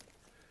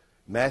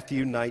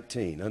 Matthew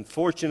 19.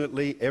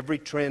 Unfortunately, every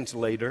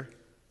translator,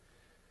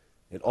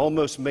 it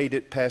almost made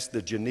it past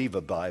the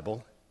Geneva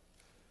Bible.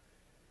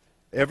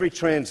 Every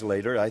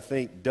translator, I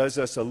think, does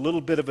us a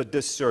little bit of a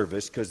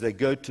disservice because they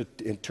go to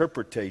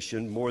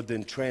interpretation more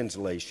than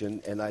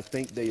translation, and I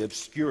think they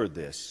obscure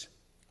this.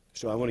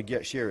 So I want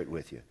to share it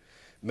with you.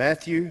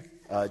 Matthew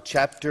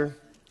chapter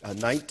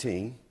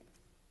 19,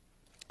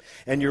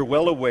 and you're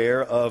well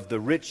aware of the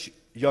rich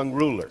young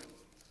ruler.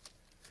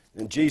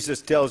 And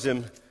Jesus tells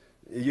him,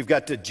 you've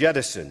got to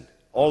jettison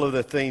all of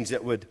the things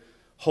that would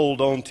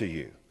hold on to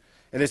you.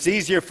 And it's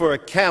easier for a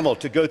camel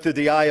to go through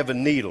the eye of a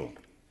needle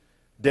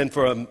than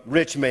for a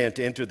rich man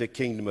to enter the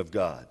kingdom of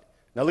God.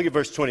 Now look at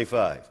verse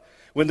 25.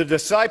 When the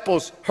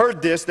disciples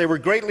heard this, they were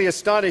greatly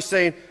astonished,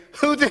 saying,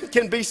 who then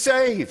can be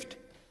saved?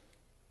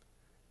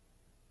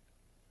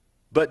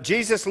 But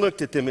Jesus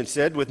looked at them and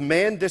said, with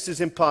man this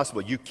is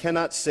impossible. You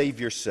cannot save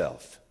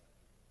yourself.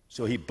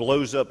 So he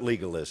blows up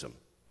legalism,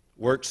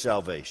 works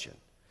salvation.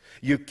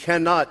 You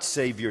cannot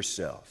save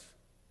yourself.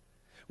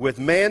 With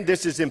man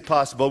this is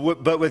impossible,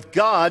 but with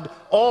God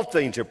all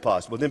things are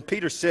possible. Then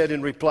Peter said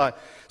in reply,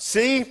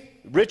 see,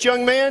 rich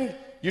young man,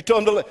 you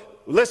told him to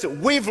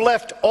listen, we've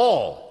left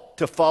all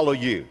to follow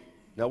you.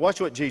 Now watch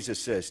what Jesus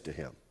says to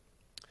him.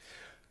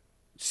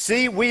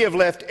 See, we have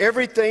left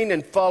everything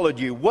and followed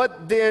you.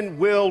 What then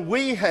will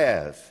we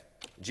have?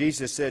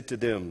 Jesus said to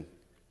them,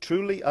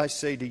 truly I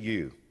say to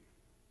you,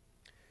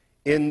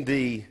 in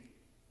the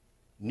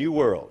new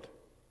world,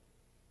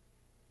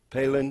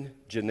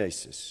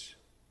 palingenesis,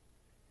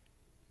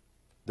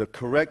 the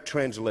correct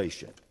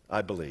translation,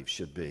 I believe,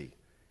 should be,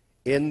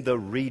 in the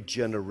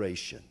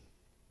regeneration.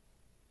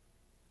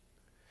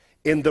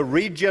 In the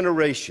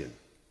regeneration,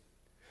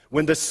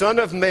 when the Son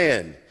of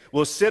Man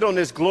will sit on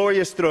his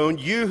glorious throne,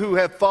 you who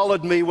have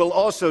followed me will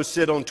also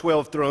sit on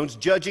 12 thrones,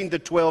 judging the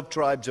 12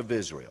 tribes of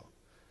Israel.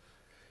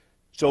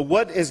 So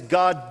what is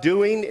God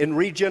doing in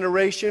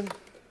regeneration?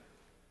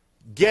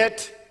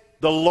 Get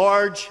the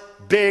large,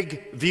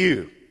 big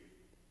view.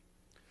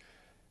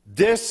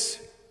 This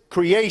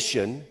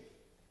creation,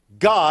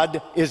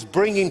 God is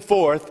bringing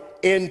forth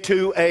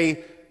into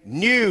a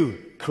new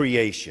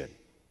creation.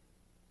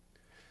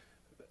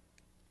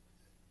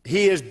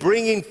 He is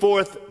bringing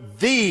forth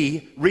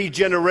the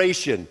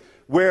regeneration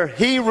where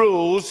he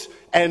rules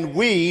and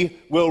we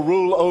will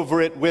rule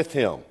over it with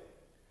him.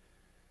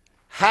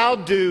 How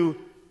do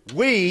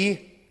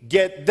we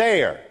get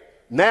there?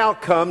 Now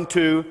come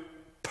to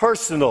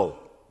personal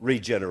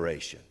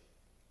regeneration.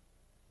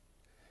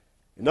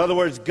 In other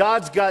words,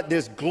 God's got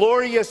this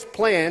glorious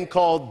plan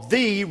called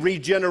the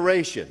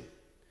regeneration.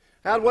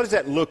 What does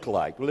that look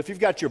like? Well, if you've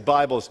got your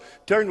Bibles,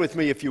 turn with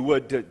me, if you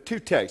would, to 2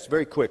 texts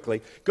very quickly.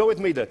 Go with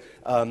me to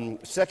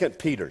 2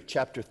 Peter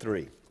chapter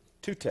 3.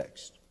 2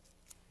 texts.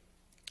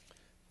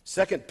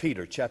 2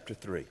 Peter chapter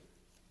 3.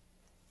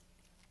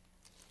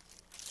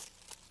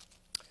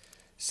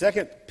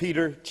 2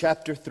 Peter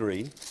chapter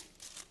 3,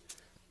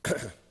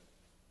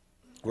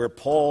 where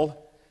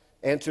Paul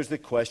answers the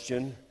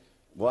question,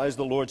 why is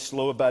the Lord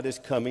slow about his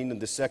coming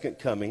and the second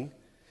coming?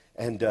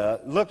 And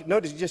look,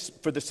 notice,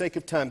 just for the sake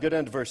of time, go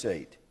down to verse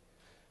 8.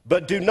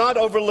 But do not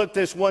overlook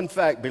this one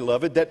fact,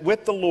 beloved, that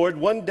with the Lord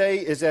 1 day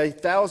is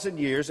 1,000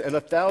 years, and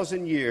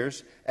 1,000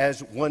 years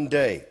as 1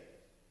 day.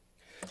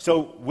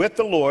 So with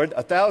the Lord,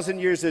 1,000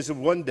 years is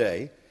 1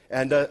 day,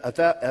 and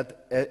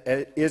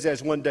is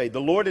as 1 day. The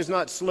Lord is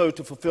not slow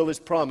to fulfill his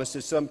promise,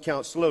 as some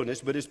count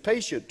slowness, but is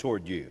patient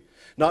toward you,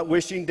 not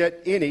wishing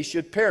that any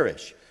should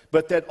perish,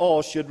 but that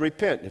all should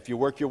repent. If you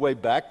work your way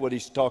back, what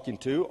he's talking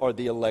to are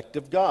the elect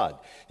of God.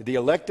 The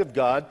elect of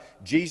God,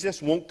 Jesus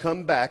won't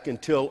come back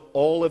until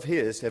all of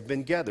his have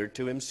been gathered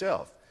to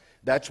himself.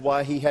 That's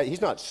why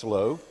he's not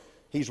slow.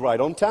 He's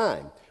right on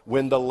time.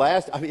 When the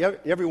last,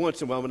 every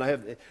once in a while when I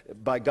have,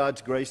 by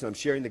God's grace, and I'm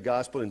sharing the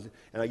gospel and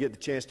I get the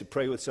chance to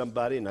pray with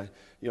somebody and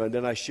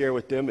then I share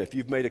with them, if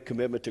you've made a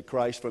commitment to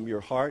Christ from your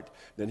heart,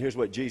 then here's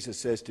what Jesus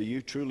says to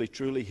you, truly,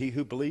 truly, he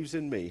who believes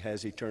in me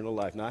has eternal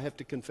life. Now I have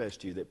to confess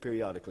to you that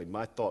periodically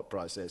my thought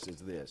process is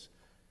this,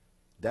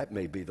 that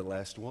may be the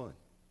last one.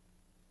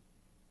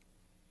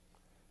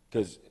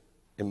 Because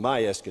in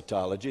my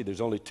eschatology, there's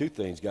only 2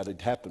 things got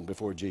to happen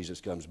before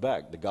Jesus comes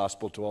back, the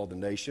gospel to all the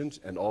nations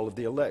and all of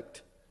the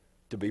elect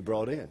to be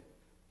brought in.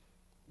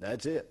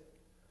 That's it.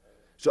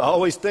 So I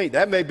always think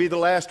that may be the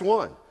last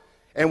one.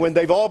 And when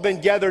they've all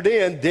been gathered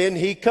in, then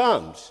he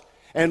comes.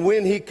 And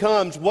when he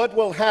comes, what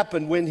will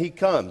happen when he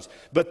comes?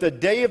 But the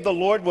day of the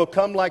Lord will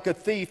come like a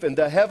thief, and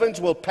the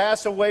heavens will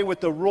pass away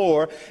with a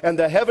roar, and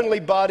the heavenly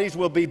bodies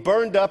will be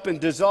burned up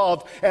and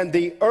dissolved, and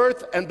the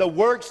earth and the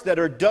works that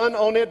are done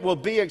on it will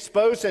be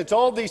exposed. Since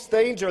all these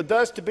things are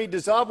thus to be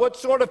dissolved, what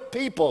sort of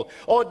people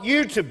ought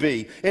you to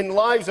be in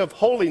lives of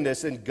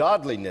holiness and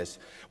godliness,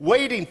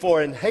 waiting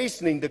for and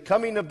hastening the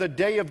coming of the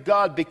day of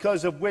God,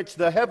 because of which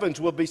the heavens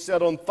will be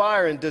set on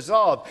fire and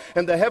dissolved,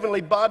 and the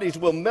heavenly bodies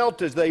will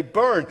melt as they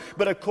burn.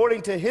 But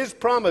according to his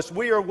promise,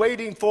 we are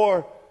waiting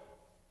for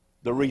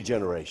the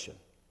regeneration,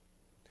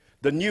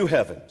 the new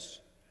heavens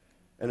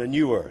and a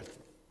new earth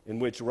in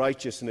which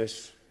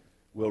righteousness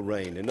will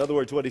reign. In other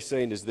words, what he's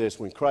saying is this: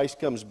 when Christ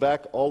comes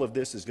back, all of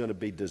this is going to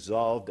be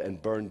dissolved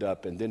and burned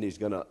up, and then he's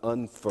going to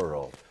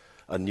unfurl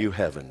a new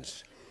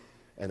heavens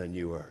and a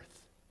new earth.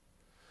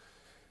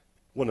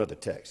 One other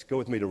text. Go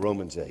with me to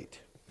Romans 8.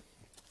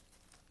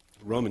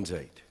 Romans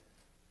 8.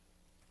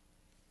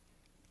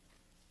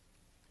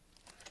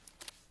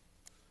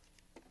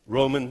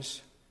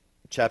 Romans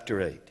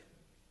chapter 8,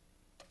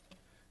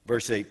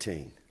 verse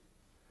 18.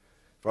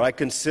 For I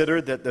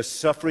consider that the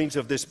sufferings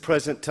of this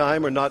present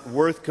time are not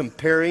worth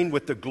comparing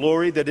with the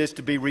glory that is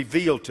to be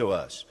revealed to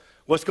us.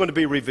 What's going to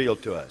be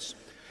revealed to us?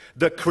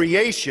 The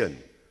creation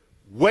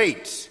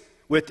waits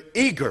with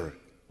eager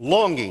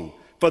longing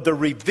for the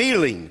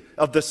revealing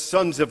of the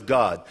sons of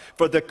God.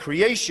 For the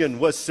creation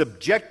was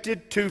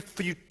subjected to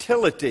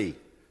futility,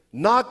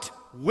 not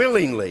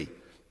willingly,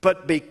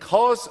 but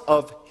because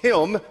of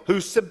him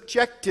who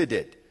subjected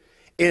it,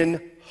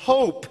 in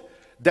hope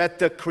that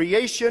the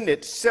creation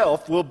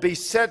itself will be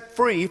set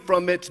free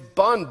from its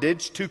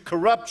bondage to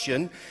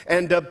corruption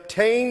and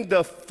obtain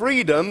the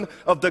freedom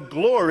of the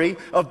glory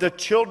of the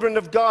children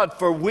of God.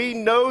 For we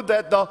know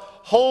that the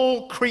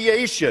whole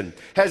creation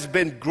has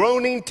been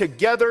groaning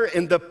together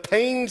in the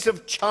pains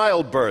of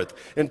childbirth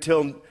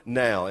until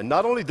now. And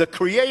not only the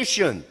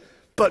creation,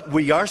 but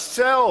we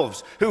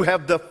ourselves who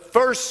have the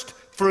first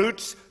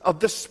fruits of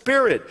the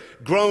Spirit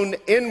groan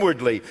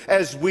inwardly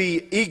as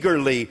we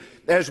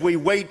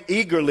wait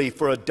eagerly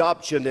for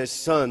adoption as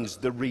sons,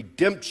 the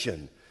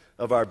redemption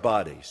of our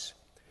bodies.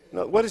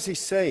 Now, what is he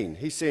saying?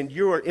 He's saying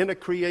you are in a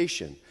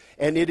creation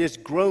and it is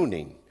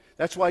groaning.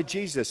 That's why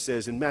Jesus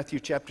says in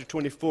Matthew chapter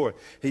 24,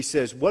 he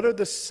says, what are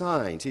the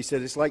signs? He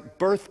said, it's like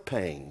birth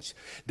pains.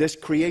 This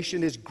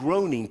creation is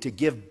groaning to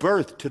give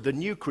birth to the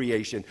new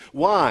creation.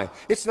 Why?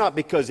 It's not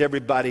because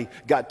everybody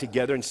got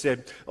together and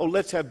said, oh,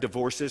 let's have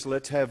divorces,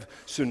 let's have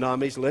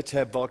tsunamis, let's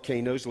have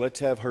volcanoes, let's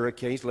have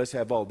hurricanes, let's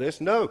have all this.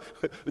 No,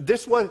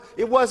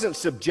 it wasn't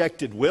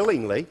subjected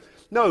willingly.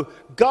 No,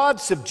 God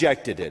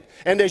subjected it.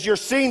 And as you're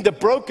seeing the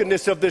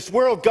brokenness of this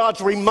world,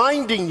 God's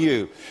reminding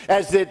you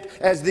as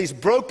these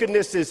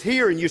brokenness is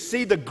here and you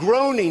see the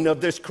groaning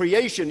of this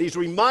creation, he's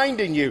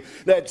reminding you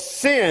that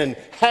sin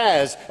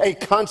has a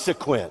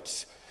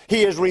consequence.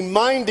 He is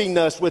reminding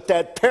us with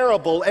that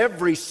parable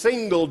every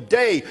single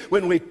day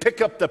when we pick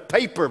up the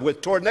paper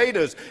with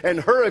tornadoes and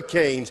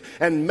hurricanes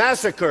and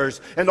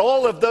massacres and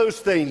all of those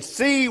things.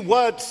 See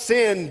what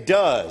sin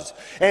does.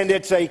 And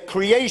it's a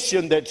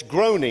creation that's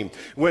groaning.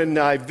 When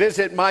I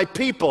visit my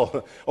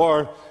people,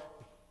 or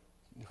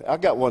I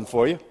got one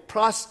for you,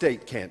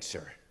 prostate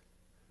cancer.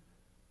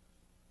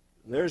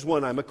 There's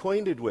one I'm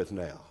acquainted with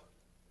now.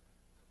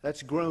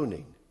 That's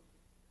groaning.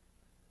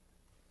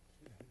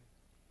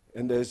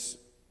 And as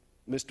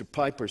Mr.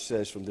 Piper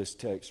says from this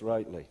text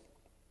rightly,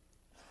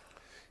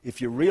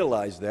 if you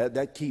realize that,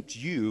 that keeps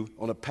you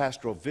on a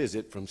pastoral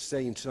visit from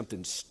saying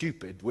something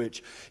stupid,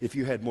 which if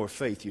you had more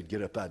faith, you'd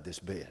get up out of this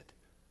bed.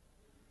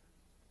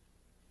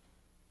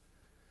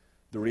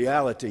 The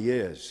reality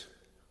is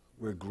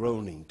we're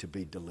groaning to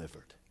be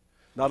delivered.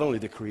 Not only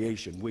the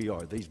creation, we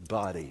are. These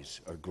bodies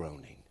are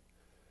groaning.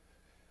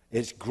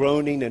 It's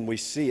groaning and we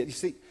see it. You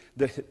see,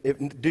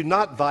 do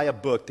not buy a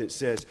book that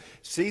says,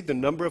 see the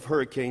number of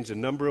hurricanes, the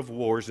number of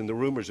wars, and the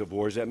rumors of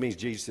wars. That means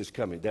Jesus is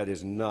coming. That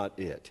is not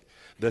it.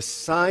 The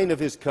sign of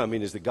his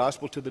coming is the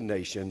gospel to the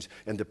nations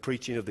and the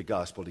preaching of the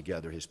gospel to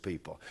gather his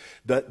people.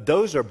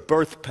 Those are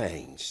birth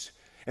pains.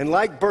 And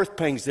like birth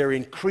pains, they're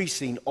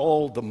increasing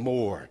all the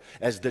more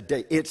as the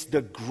day. It's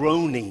the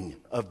groaning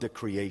of the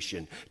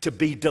creation to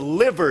be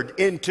delivered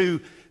into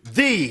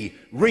the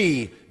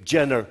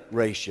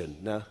regeneration.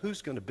 Now,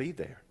 who's going to be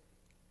there?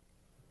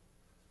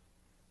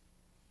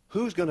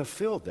 Who's going to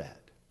fill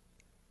that?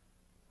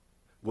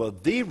 Well,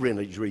 the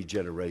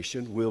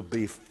regeneration will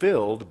be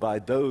filled by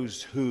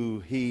those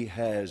who he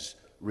has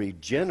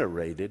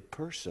regenerated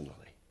personally.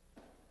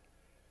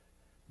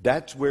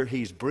 That's where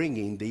he's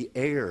bringing the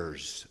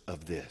heirs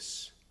of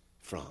this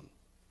from.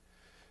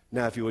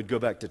 Now, if you would go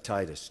back to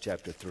Titus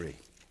chapter 3.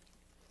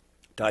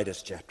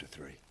 Titus chapter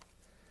 3.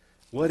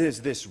 What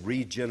is this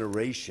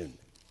regeneration?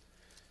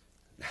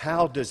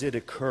 How does it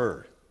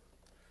occur?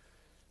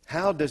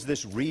 How does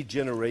this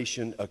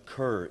regeneration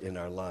occur in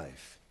our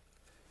life?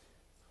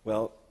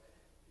 Well,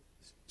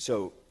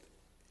 so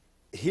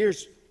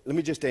let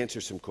me just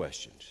answer some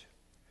questions.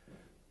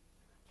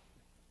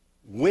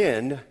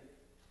 When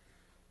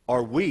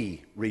are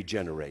we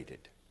regenerated?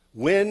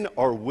 When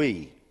are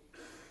we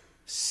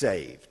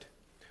saved?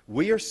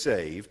 We are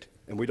saved,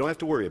 and we don't have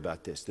to worry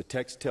about this. The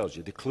text tells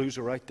you. The clues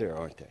are right there,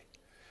 aren't they?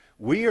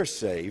 We are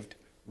saved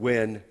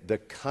when the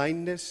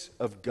kindness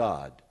of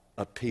God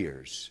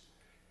appears.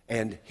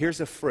 And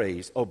here's a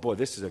phrase. Oh boy,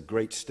 this is a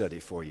great study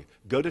for you.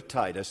 Go to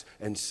Titus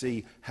and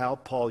see how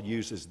Paul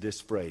uses this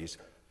phrase.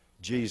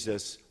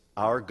 Jesus,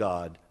 our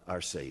God,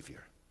 our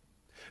Savior.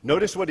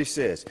 Notice what he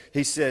says.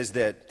 He says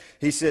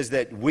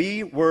that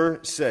we were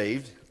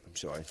saved. I'm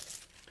sorry.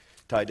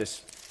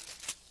 Titus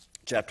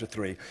chapter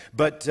 3.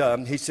 But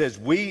he says,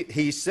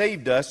 he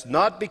saved us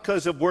not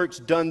because of works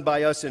done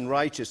by us in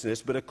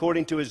righteousness, but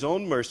according to his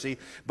own mercy,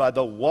 by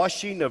the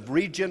washing of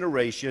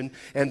regeneration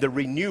and the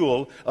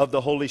renewal of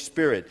the Holy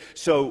Spirit.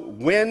 So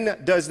when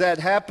does that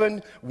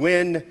happen?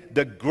 When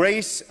the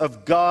grace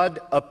of God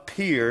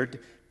appeared,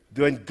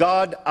 when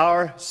God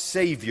our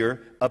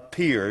Savior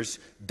appears,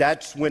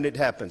 that's when it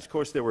happens. Of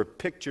course, there were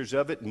pictures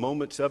of it,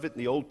 moments of it in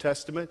the Old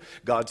Testament.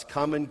 God's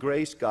common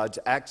grace, God's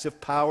acts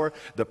of power,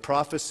 the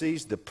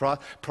prophecies, the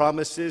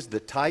promises, the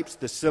types,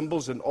 the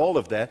symbols, and all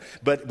of that.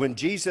 But when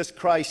Jesus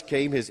Christ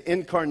came, his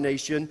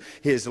incarnation,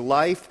 his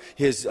life,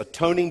 his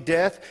atoning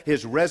death,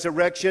 his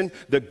resurrection,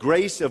 the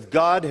grace of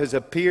God has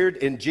appeared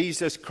in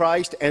Jesus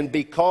Christ. And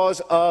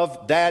because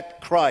of that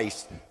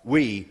Christ,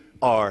 we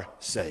are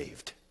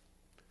saved.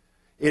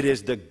 It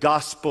is the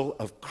gospel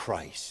of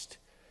Christ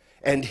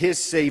and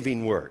his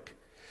saving work.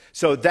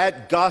 So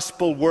that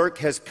gospel work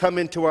has come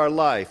into our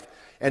life.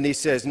 And he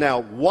says,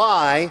 now,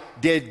 why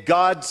did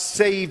God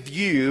save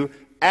you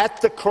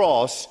at the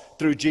cross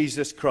through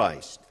Jesus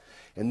Christ?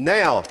 And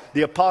now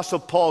the Apostle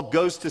Paul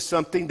goes to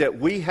something that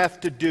we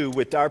have to do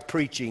with our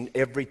preaching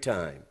every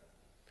time.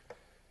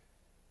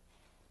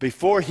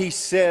 Before he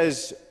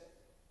says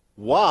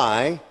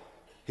why,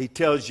 he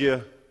tells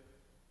you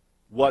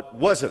what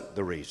wasn't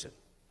the reason.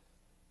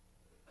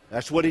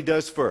 That's what he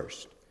does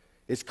first.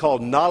 It's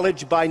called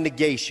knowledge by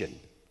negation.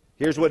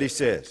 Here's what he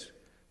says.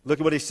 Look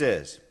at what he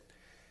says.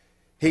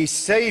 He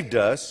saved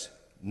us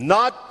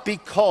not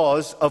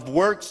because of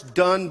works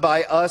done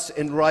by us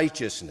in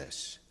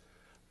righteousness,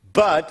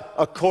 but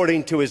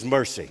according to his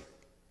mercy,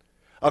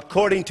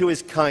 according to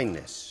his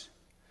kindness,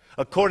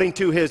 according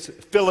to his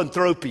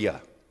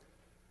philanthropia,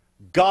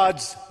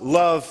 God's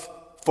love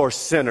for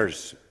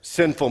sinners,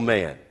 sinful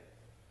man.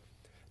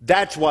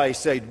 That's why he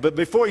said, but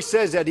before he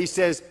says that, he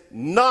says,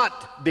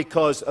 not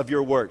because of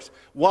your works.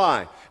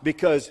 Why?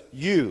 Because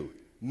you,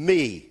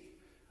 me,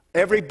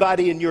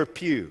 everybody in your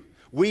pew,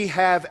 we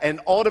have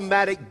an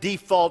automatic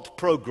default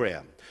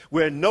program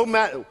where no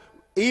matter,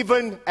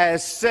 even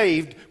as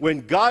saved,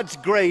 when God's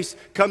grace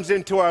comes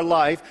into our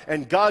life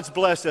and God's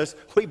blessed us,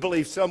 we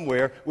believe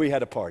somewhere we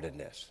had a part in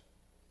this.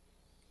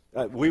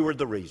 We were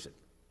the reason.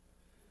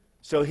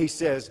 So he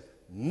says,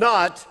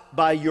 not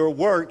by your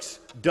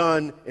works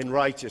done in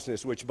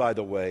righteousness, which, by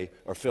the way,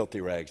 are filthy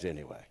rags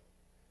anyway.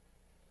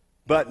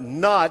 But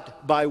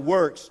not by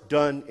works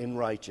done in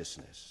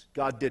righteousness.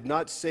 God did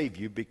not save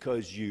you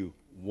because you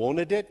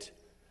wanted it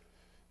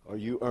or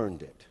you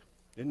earned it.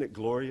 Isn't it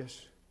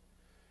glorious?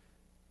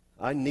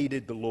 I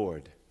needed the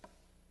Lord,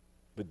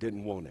 but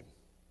didn't want him.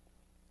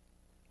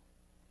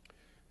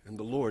 And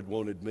the Lord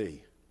wanted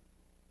me,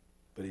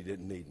 but he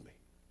didn't need me.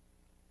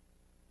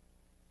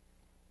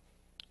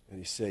 And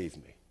he saved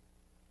me.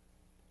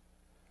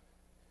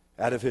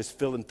 Out of his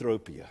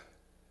philanthropia,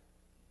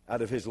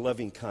 out of his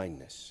loving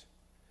kindness,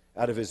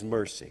 out of his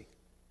mercy.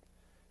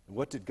 And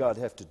what did God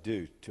have to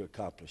do to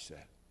accomplish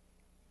that?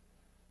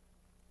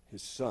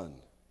 His Son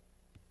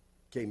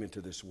came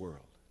into this world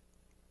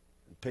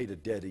and paid a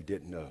debt he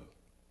didn't owe.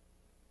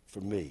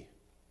 For me,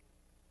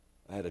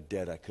 I had a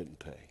debt I couldn't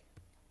pay.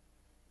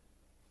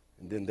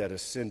 And then that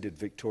ascended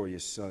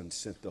victorious Son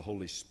sent the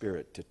Holy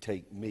Spirit to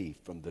take me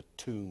from the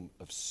tomb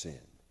of sin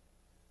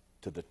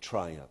to the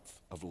triumph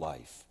of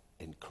life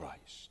in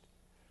Christ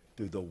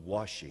through the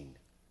washing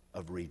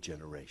of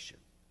regeneration.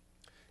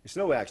 It's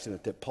no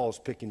accident that Paul's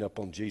picking up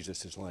on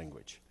Jesus'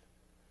 language.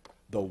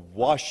 The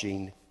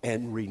washing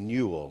and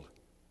renewal,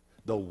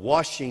 the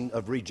washing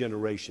of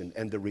regeneration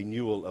and the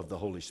renewal of the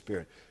Holy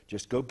Spirit.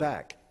 Just go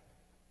back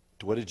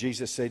to what did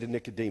Jesus say to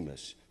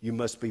Nicodemus? You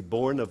must be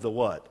born of the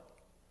what?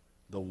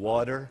 The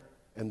water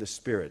and the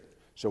Spirit.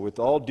 So with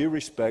all due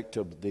respect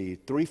to the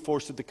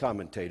 3/4 of the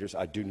commentators,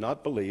 I do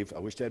not believe, I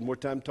wish I had more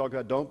time to talk,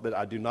 I don't, but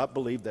I do not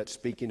believe that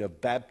speaking of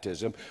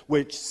baptism,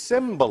 which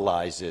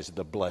symbolizes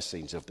the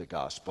blessings of the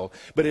gospel,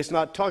 but it's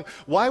not talking.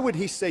 Why would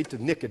he say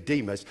to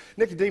Nicodemus,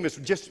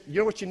 just, you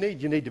know what you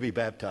need? You need to be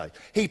baptized.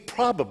 He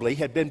probably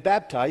had been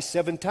baptized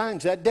 7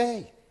 times that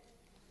day.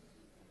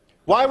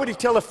 Why would he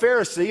tell a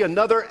Pharisee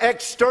another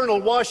external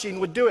washing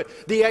would do it?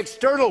 The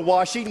external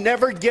washing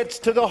never gets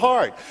to the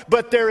heart.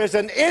 But there is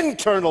an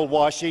internal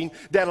washing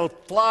that'll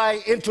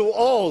fly into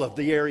all of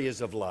the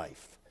areas of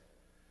life.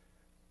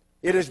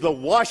 It is the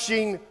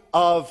washing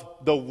of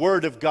the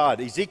Word of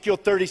God. Ezekiel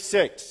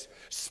 36,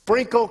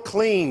 sprinkle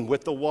clean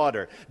with the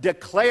water,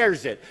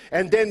 declares it,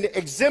 and then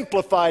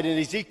exemplified in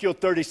Ezekiel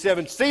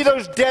 37. See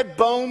those dead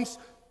bones?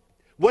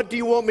 What do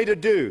you want me to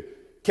do?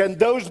 Can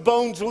those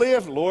bones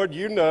live? Lord,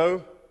 you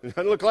know. It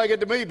doesn't look like it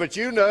to me, but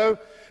you know.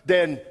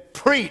 Then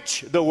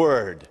preach the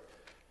word.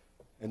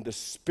 And the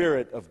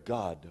Spirit of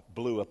God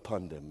blew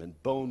upon them,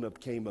 and bone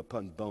came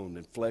upon bone,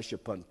 and flesh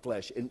upon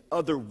flesh. In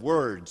other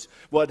words,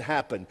 what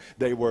happened?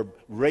 They were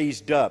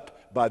raised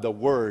up by the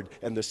Word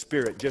and the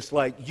Spirit, just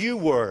like you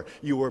were.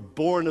 You were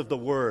born of the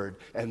Word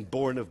and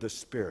born of the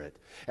Spirit.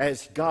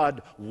 As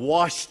God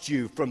washed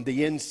you from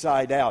the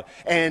inside out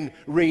and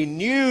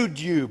renewed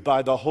you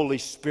by the Holy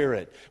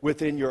Spirit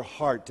within your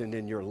heart and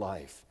in your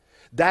life.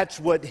 That's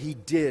what He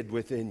did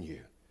within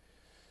you.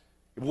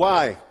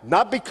 Why?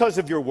 Not because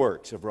of your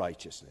works of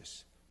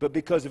righteousness, but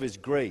because of His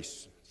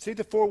grace. See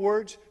the 4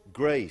 words?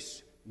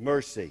 Grace,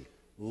 mercy,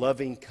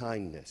 loving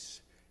kindness.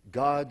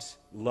 God's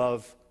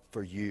love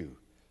for you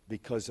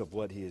because of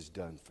what He has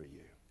done for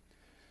you.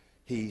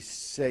 He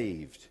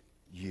saved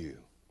you.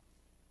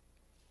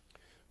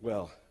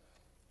 Well,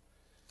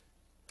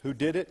 who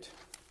did it?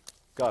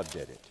 God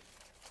did it.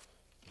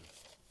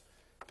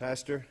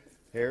 Pastor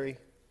Harry,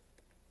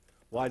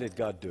 why did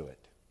God do it?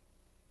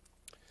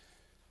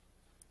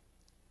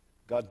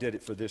 God did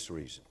it for this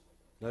reason.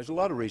 Now, there's a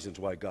lot of reasons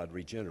why God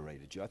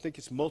regenerated you. I think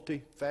it's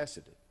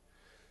multifaceted.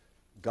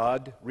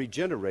 God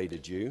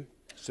regenerated you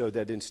so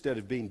that instead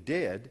of being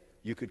dead,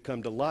 you could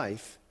come to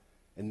life.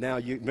 And now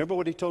you, remember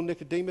what He told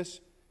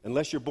Nicodemus?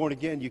 Unless you're born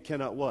again, you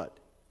cannot what?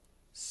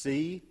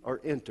 See or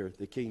enter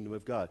the kingdom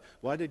of God.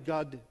 Why did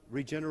God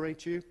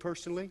regenerate you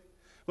personally?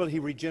 Well, He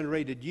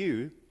regenerated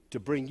you to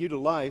bring you to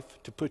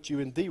life, to put you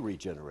in the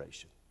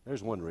regeneration.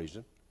 There's one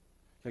reason.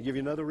 Can I give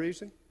you another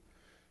reason?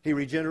 He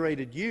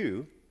regenerated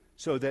you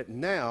so that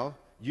now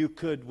you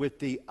could, with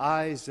the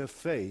eyes of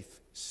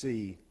faith,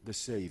 see the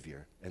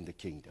Savior and the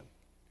kingdom.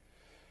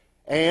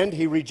 And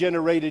He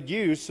regenerated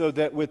you so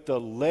that with the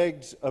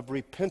legs of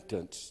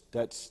repentance,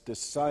 that's the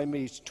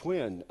Siamese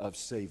twin of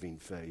saving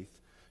faith,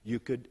 you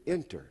could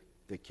enter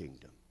the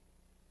kingdom.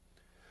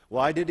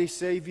 Why did He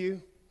save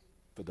you?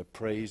 For the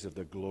praise of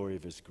the glory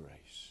of His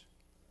grace.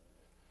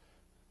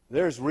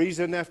 There's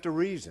reason after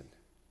reason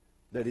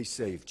that He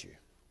saved you.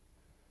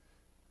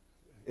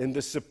 In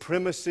the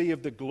supremacy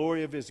of the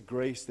glory of His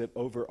grace that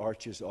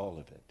overarches all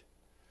of it.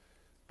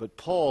 But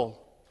Paul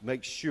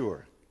makes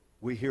sure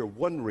we hear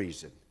one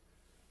reason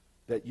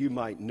that you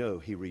might know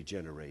He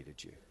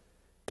regenerated you.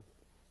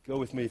 Go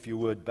with me, if you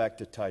would, back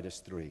to Titus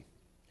 3.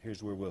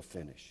 Here's where we'll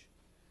finish.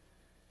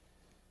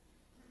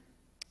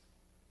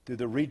 Through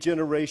the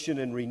regeneration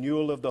and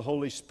renewal of the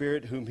Holy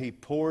Spirit, whom He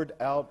poured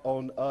out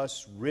on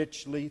us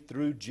richly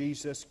through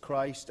Jesus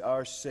Christ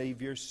our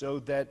Savior, so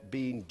that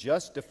being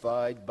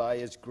justified by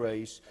His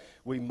grace,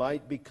 we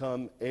might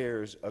become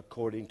heirs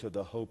according to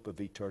the hope of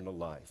eternal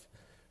life.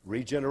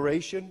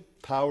 Regeneration,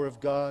 power of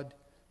God;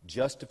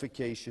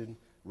 justification,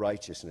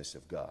 righteousness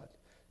of God.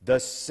 The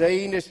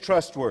saying is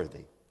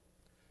trustworthy.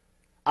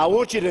 I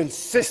want you to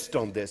insist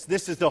on this.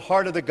 This is the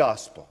heart of the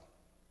gospel.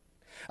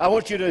 I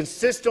want you to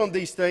insist on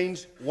these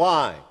things.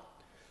 Why?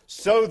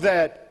 So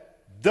that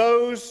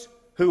those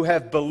who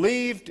have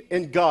believed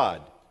in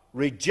God,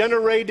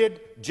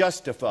 regenerated,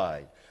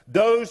 justified,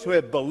 those who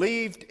have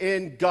believed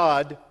in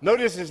God,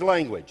 notice His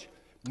language,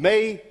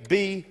 may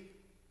be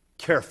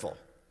careful.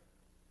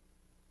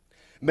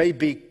 May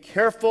be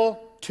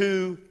careful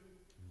to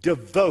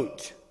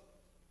devote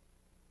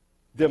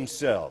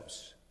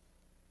themselves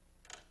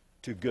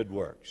to good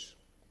works.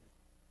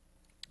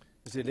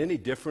 Is it any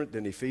different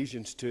than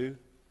Ephesians 2?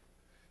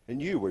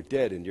 And you were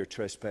dead in your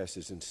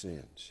trespasses and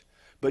sins.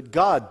 But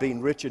God,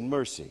 being rich in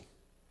mercy,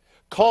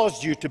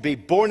 caused you to be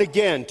born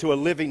again to a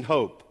living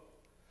hope.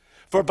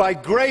 For by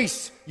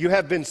grace you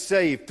have been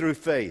saved through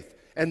faith,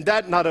 and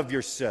that not of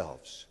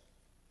yourselves.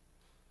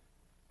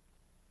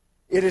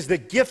 It is the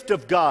gift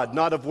of God,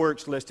 not of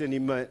works, lest any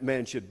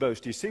man should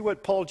boast. You see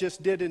what Paul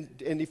just did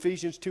in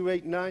Ephesians 2,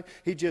 8, and 9?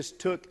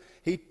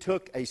 He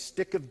took a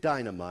stick of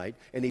dynamite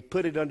and he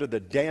put it under the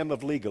dam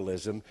of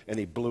legalism and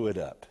he blew it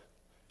up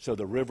so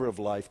the river of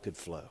life could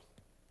flow.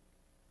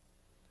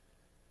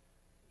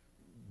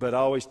 But I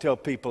always tell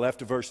people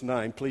after verse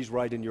 9, please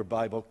write in your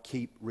Bible,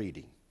 keep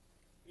reading.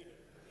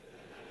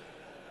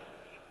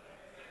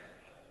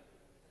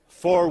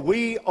 For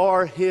we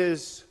are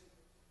His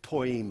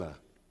poema.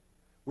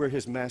 We're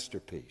His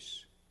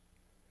masterpiece.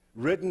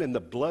 Written in the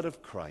blood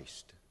of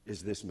Christ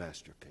is this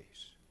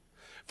masterpiece.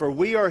 For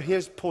we are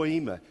His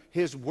poema,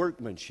 His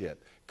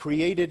workmanship,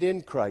 created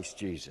in Christ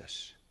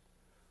Jesus,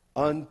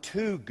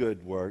 unto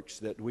good works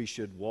that we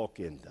should walk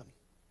in them.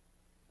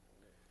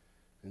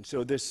 And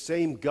so this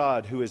same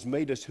God who has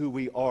made us who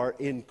we are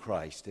in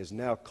Christ has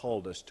now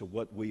called us to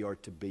what we are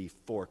to be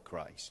for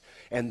Christ.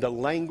 And the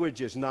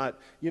language is not,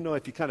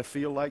 if you kind of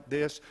feel like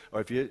this,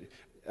 or if you...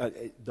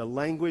 the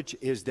language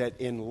is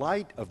that in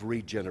light of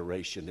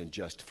regeneration and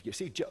justification.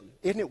 See,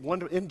 isn't it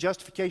wonderful? Isn't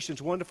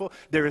justification's wonderful?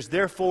 There is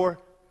therefore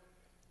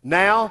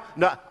now,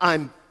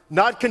 I'm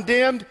not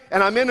condemned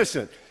and I'm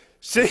innocent.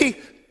 See,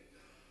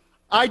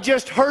 I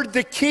just heard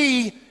the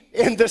key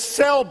in the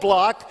cell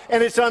block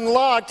and it's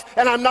unlocked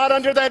and I'm not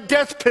under that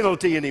death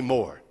penalty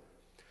anymore.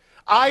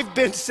 I've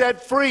been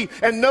set free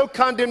and no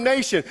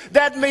condemnation.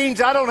 That means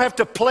I don't have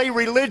to play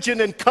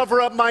religion and cover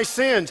up my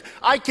sins.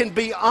 I can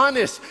be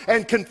honest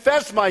and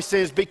confess my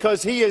sins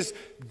because he is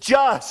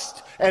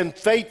just and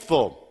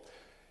faithful.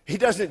 He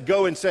doesn't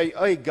go and say,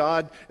 hey,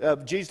 God,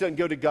 Jesus doesn't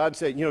go to God and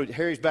say,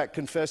 Harry's back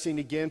confessing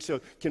again,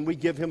 so can we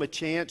give him a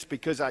chance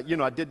because I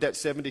did that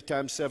 70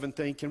 times 7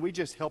 thing. Can we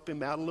just help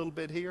him out a little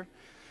bit here?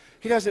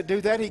 He doesn't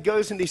do that. He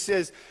goes and he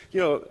says,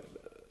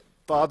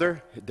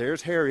 Father,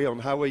 there's Harry on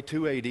Highway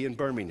 280 in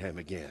Birmingham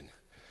again.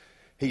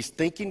 He's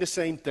thinking the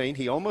same thing.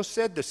 He almost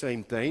said the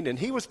same thing, and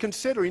he was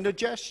considering a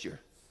gesture.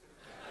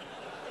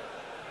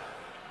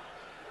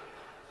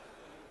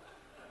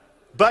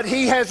 But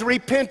he has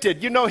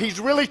repented. He's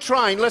really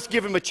trying. Let's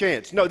give him a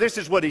chance. No, this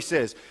is what he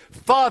says.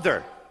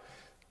 Father,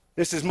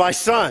 this is my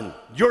son,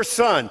 your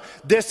son.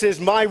 This is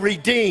my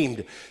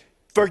redeemed.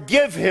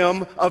 Forgive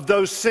him of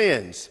those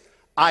sins.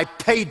 I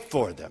paid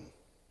for them.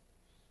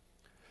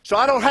 So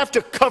I don't have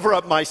to cover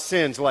up my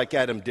sins like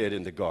Adam did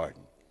in the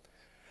garden.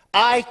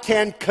 I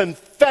can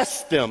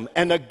confess them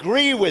and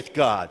agree with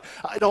God.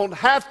 I don't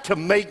have to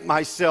make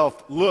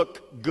myself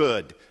look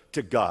good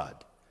to God.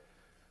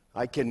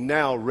 I can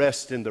now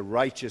rest in the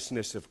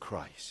righteousness of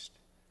Christ.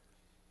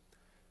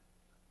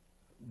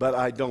 But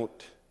I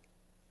don't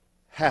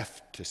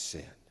have to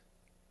sin.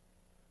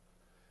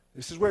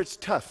 This is where it's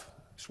tough.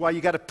 That's why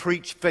you got to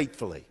preach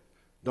faithfully.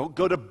 Don't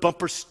go to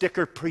bumper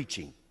sticker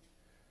preaching.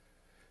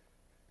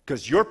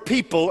 Because your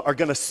people are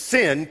going to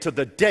sin to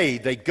the day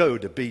they go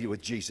to be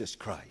with Jesus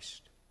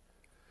Christ.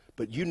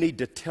 But you need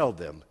to tell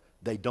them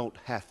they don't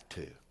have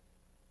to.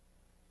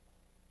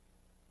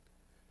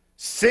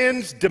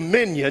 Sin's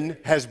dominion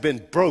has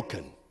been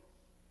broken.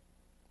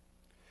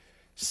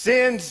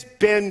 Sin's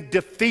been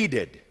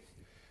defeated.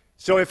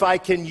 So if I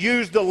can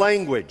use the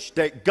language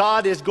that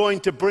God is going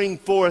to bring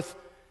forth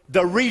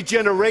the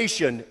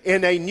regeneration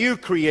in a new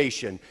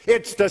creation,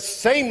 it's the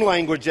same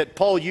language that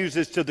Paul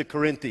uses to the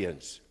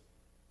Corinthians.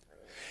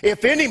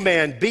 If any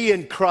man be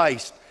in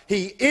Christ,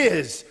 he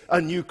is a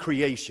new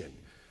creation.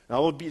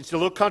 Now, it's a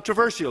little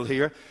controversial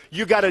here.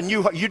 You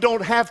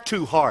don't have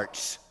two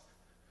hearts.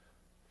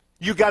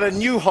 You got a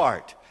new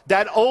heart.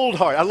 That old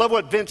heart. I love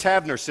what Vince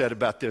Havner said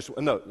about this.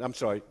 No, I'm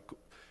sorry.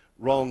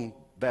 Wrong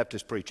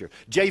Baptist preacher.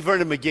 J.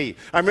 Vernon McGee.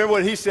 I remember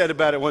what he said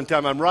about it one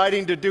time. I'm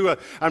writing to do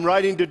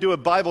a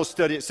Bible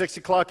study at 6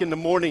 o'clock in the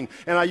morning,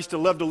 and I used to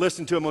love to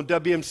listen to him on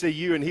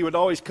WMCU, and he would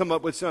always come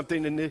up with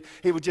something, and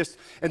he would just,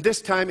 and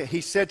this time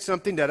he said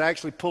something that I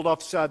actually pulled off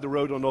the side of the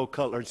road on Old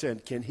Cutler and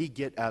said, can he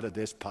get out of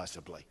this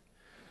possibly?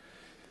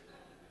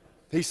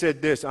 He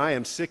said this, I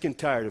am sick and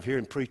tired of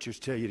hearing preachers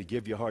tell you to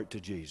give your heart to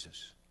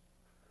Jesus.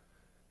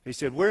 He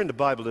said, where in the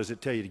Bible does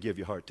it tell you to give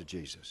your heart to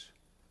Jesus?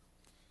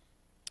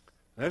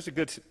 That's a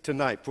good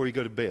tonight before you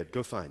go to bed.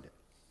 Go find it.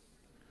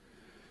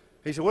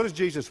 He said, what does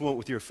Jesus want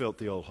with your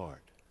filthy old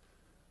heart?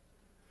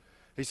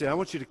 He said, I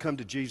want you to come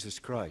to Jesus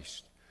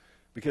Christ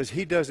because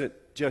he doesn't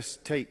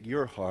just take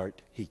your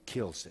heart, he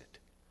kills it.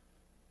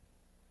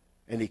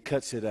 And he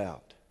cuts it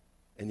out.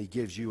 And he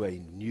gives you a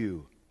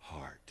new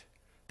heart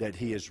that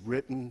he has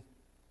written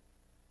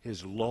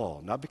his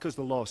law, not because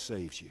the law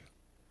saves you,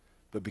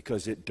 but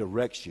because it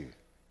directs you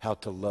how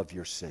to love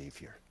your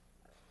Savior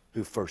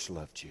who first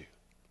loved you.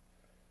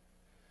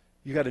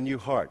 You got a new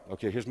heart.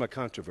 Okay, here's my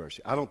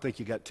controversy. I don't think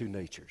you got two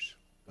natures.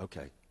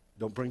 Okay,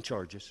 don't bring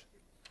charges.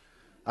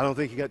 I don't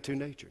think you got two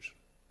natures.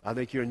 I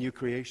think you're a new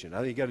creation. I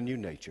think you got a new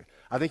nature.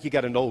 I think you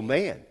got an old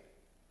man.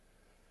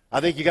 I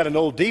think you got an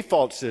old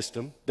default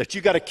system that you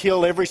got to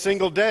kill every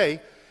single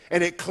day,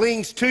 and it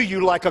clings to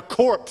you like a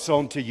corpse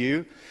onto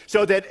you,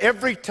 so that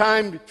every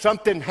time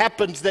something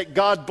happens that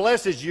God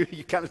blesses you,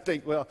 you kind of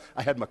think, well,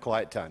 I had my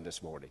quiet time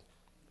this morning.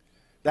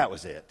 That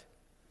was it.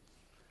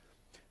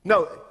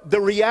 No,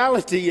 the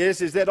reality is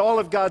that all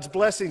of God's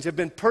blessings have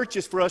been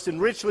purchased for us and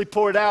richly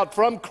poured out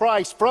from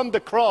Christ, from the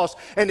cross,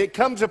 and it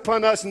comes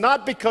upon us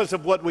not because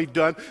of what we've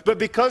done, but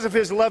because of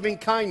his loving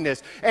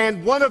kindness.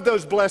 And one of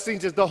those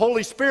blessings is the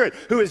Holy Spirit,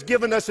 who has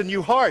given us a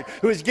new heart,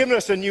 who has given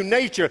us a new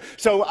nature,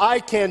 so I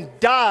can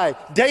die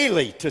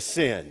daily to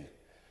sin.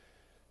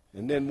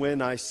 And then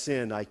when I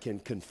sin, I can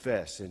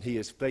confess, and he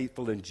is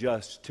faithful and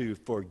just to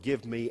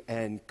forgive me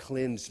and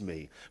cleanse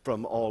me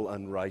from all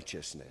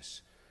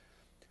unrighteousness.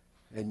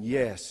 And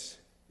yes,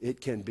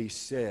 it can be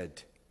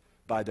said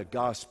by the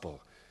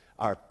gospel,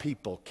 our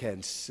people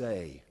can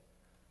say,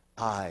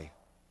 I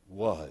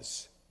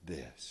was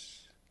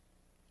this.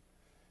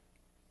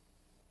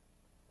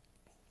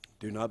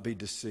 Do not be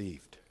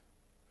deceived.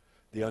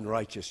 The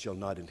unrighteous shall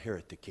not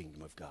inherit the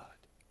kingdom of God.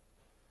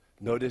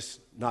 Notice,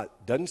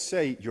 doesn't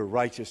say your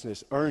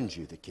righteousness earns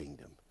you the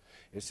kingdom.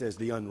 It says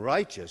the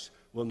unrighteous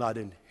will not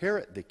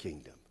inherit the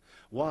kingdom.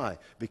 Why?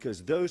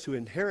 Because those who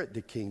inherit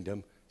the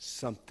kingdom,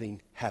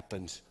 something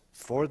happens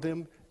for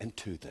them and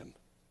to them.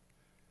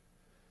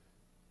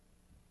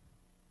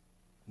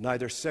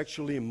 Neither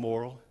sexually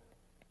immoral,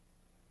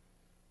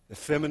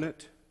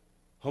 effeminate,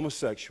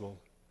 homosexual,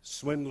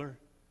 swindler,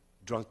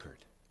 drunkard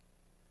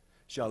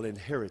shall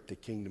inherit the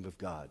kingdom of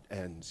God.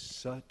 And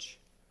such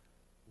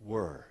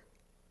were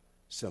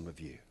some of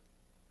you.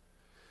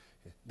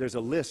 There's a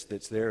list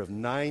that's there of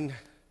 9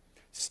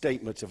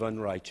 statements of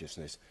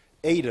unrighteousness.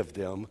 8 of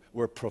them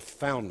were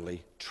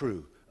profoundly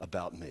true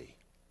about me.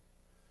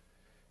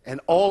 And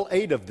all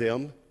 8 of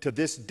them, to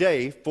this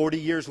day, 40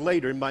 years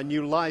later, in my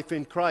new life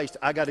in Christ,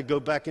 I got to go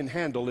back and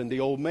handle in the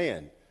old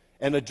man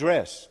and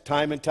address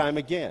time and time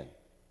again.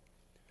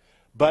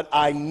 But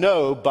I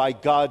know by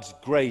God's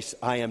grace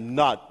I am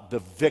not the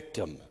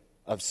victim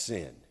of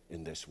sin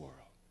in this world.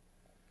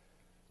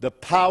 The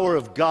power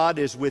of God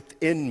is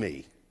within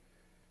me.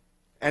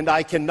 And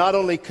I can not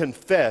only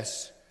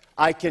confess,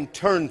 I can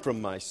turn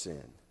from my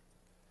sin.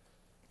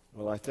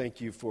 Well, I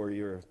thank you for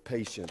your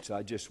patience.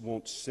 I just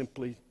want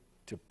simply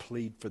to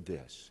plead for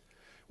this.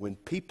 When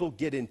people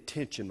get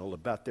intentional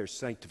about their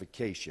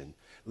sanctification,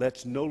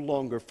 let's no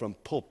longer from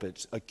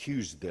pulpits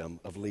accuse them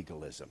of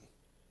legalism.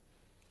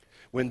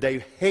 When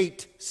they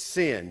hate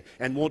sin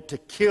and want to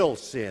kill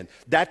sin,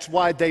 that's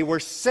why they were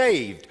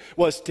saved,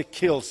 was to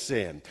kill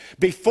sin.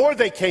 Before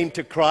they came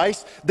to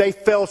Christ, they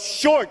fell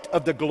short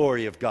of the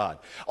glory of God.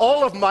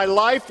 All of my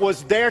life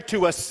was there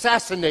to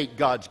assassinate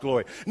God's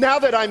glory. Now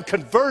that I'm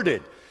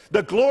converted,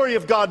 the glory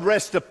of God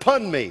rests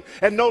upon me,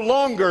 and no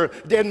longer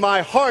in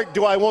my heart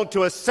do I want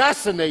to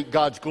assassinate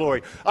God's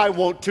glory. I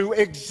want to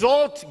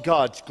exalt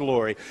God's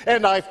glory.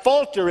 And I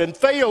falter and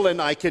fail, and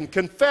I can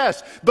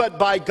confess. But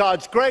by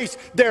God's grace,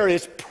 there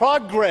is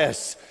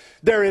progress.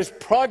 There is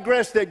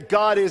progress that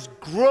God is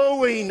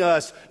growing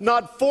us,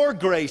 not for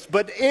grace,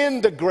 but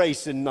in the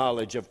grace and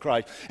knowledge of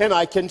Christ. And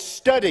I can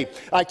study,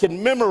 I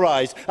can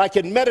memorize, I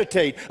can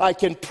meditate, I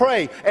can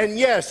pray. And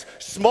yes,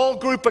 small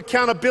group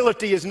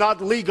accountability is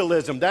not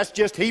legalism. That's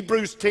just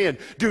Hebrews 10.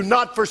 Do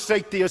not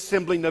forsake the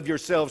assembling of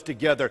yourselves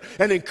together,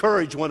 and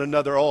encourage one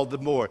another all the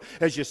more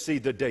as you see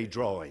the day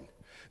drawing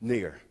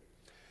near.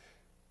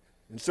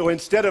 And so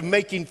instead of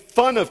making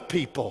fun of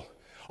people,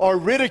 or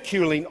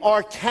ridiculing,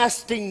 or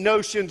casting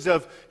notions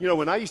of,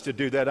 when I used to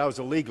do that, I was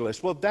a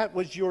legalist. Well, that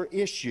was your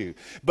issue.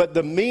 But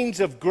the means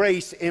of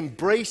grace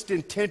embraced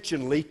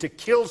intentionally to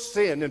kill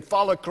sin and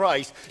follow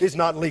Christ is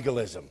not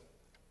legalism.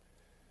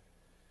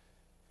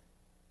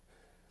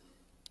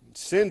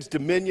 Sin's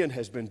dominion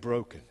has been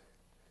broken.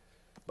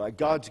 By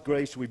God's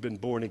grace, we've been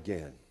born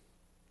again.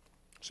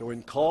 So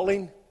in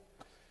calling,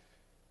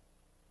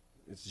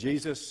 it's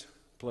Jesus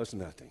plus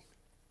nothing.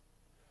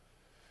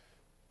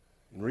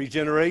 In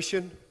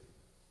regeneration,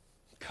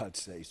 God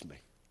saves me.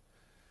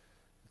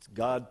 It's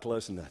God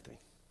plus nothing.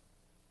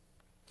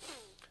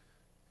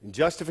 In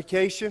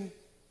justification,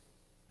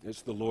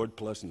 it's the Lord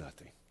plus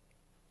nothing.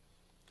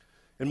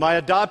 In my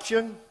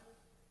adoption,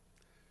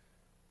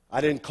 I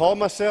didn't call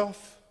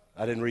myself.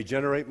 I didn't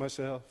regenerate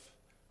myself.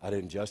 I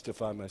didn't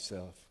justify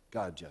myself.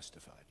 God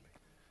justified me.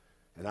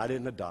 And I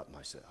didn't adopt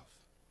myself.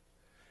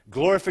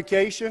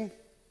 Glorification,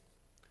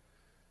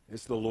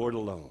 it's the Lord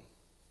alone.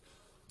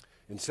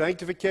 In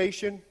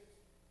sanctification,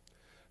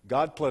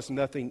 God plus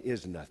nothing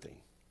is nothing.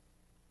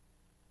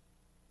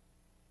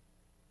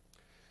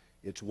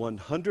 It's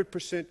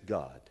 100%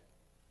 God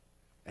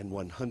and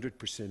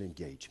 100%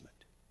 engagement.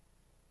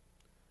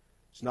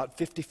 It's not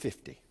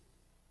 50-50.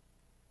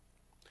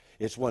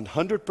 It's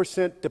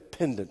 100%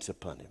 dependence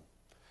upon Him.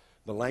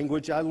 The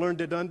language I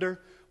learned it under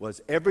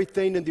was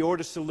everything in the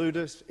Ordo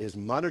Salutis is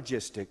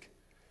monergistic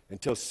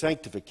until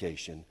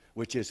sanctification,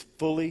 which is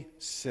fully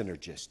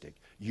synergistic.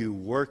 You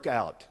work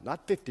out,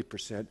 not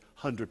 50%,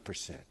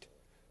 100%.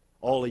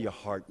 All of your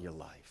heart and your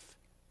life.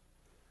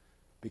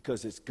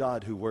 Because it's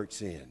God who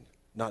works in,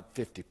 not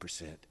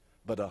 50%,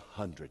 but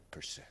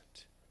 100%.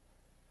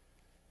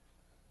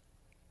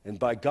 And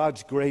by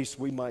God's grace,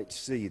 we might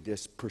see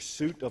this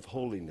pursuit of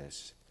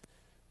holiness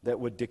that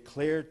would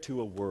declare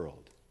to a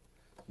world,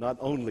 not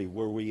only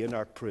were we in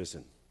our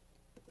prison,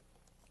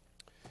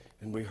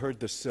 and we heard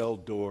the cell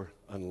door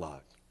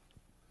unlocked,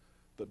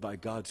 but by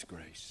God's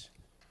grace,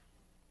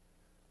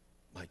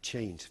 my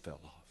chains fell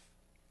off.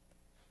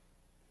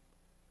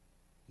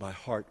 My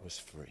heart was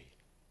free.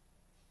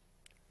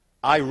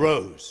 I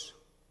rose,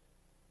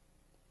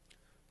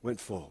 went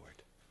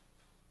forward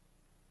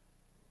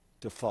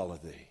to follow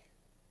Thee.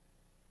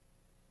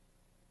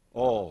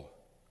 All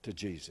to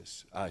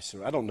Jesus I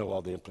surrender. I don't know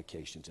all the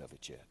implications of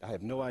it yet. I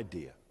have no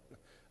idea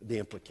the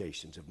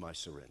implications of my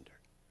surrender.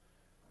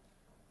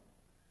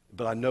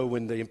 But I know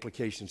when the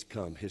implications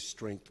come, His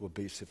strength will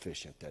be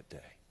sufficient that day.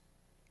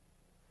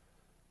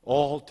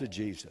 All to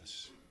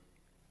Jesus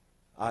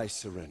I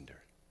surrender.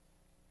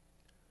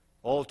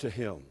 All to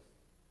Him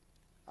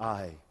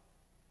I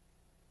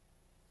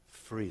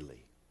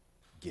freely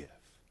give.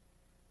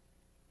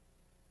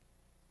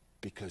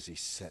 Because He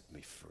set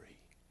me free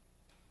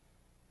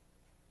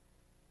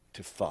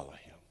to follow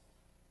Him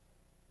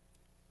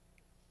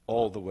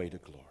all the way to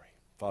glory.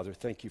 Father,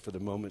 thank You for the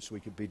moments we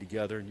could be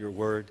together in Your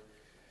Word.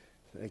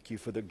 Thank You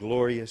for the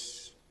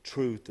glorious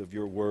truth of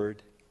Your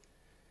Word,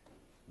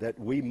 that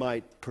we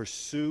might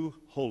pursue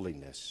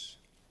holiness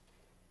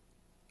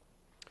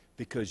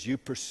because You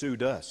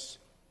pursued us,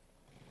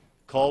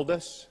 called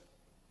us,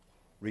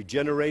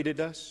 regenerated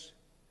us,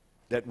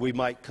 that we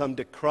might come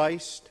to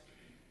Christ,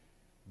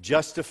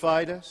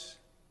 justified us,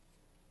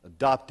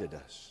 adopted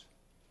us,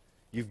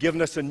 You've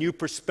given us a new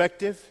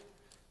perspective.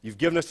 You've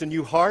given us a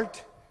new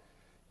heart.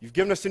 You've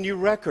given us a new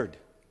record.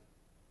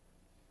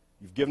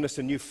 You've given us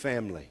a new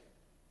family,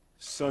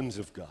 sons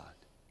of God.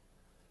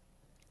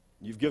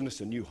 You've given us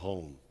a new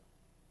home.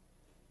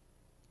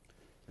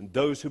 And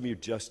those whom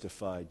you've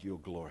justified, you'll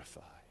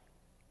glorify.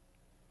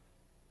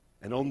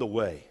 And on the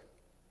way,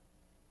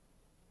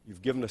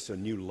 you've given us a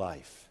new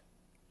life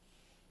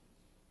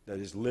that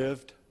is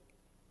lived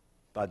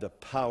by the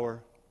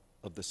power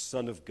of the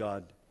Son of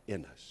God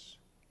in us,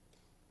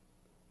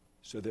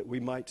 so that we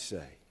might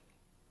say,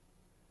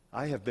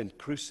 I have been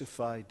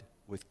crucified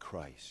with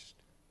Christ.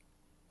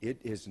 It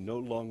is no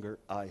longer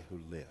I who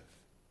live,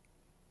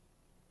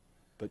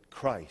 but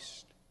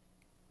Christ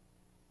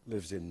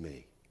lives in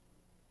me.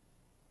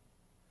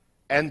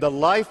 And the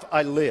life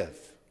I live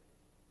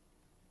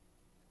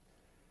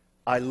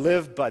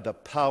by the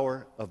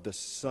power of the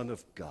Son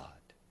of God,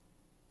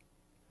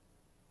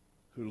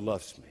 who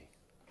loves me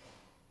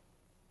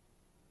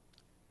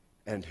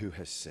and who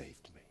has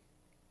saved me.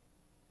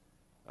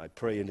 I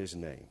pray in his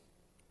name.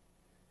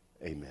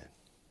 Amen.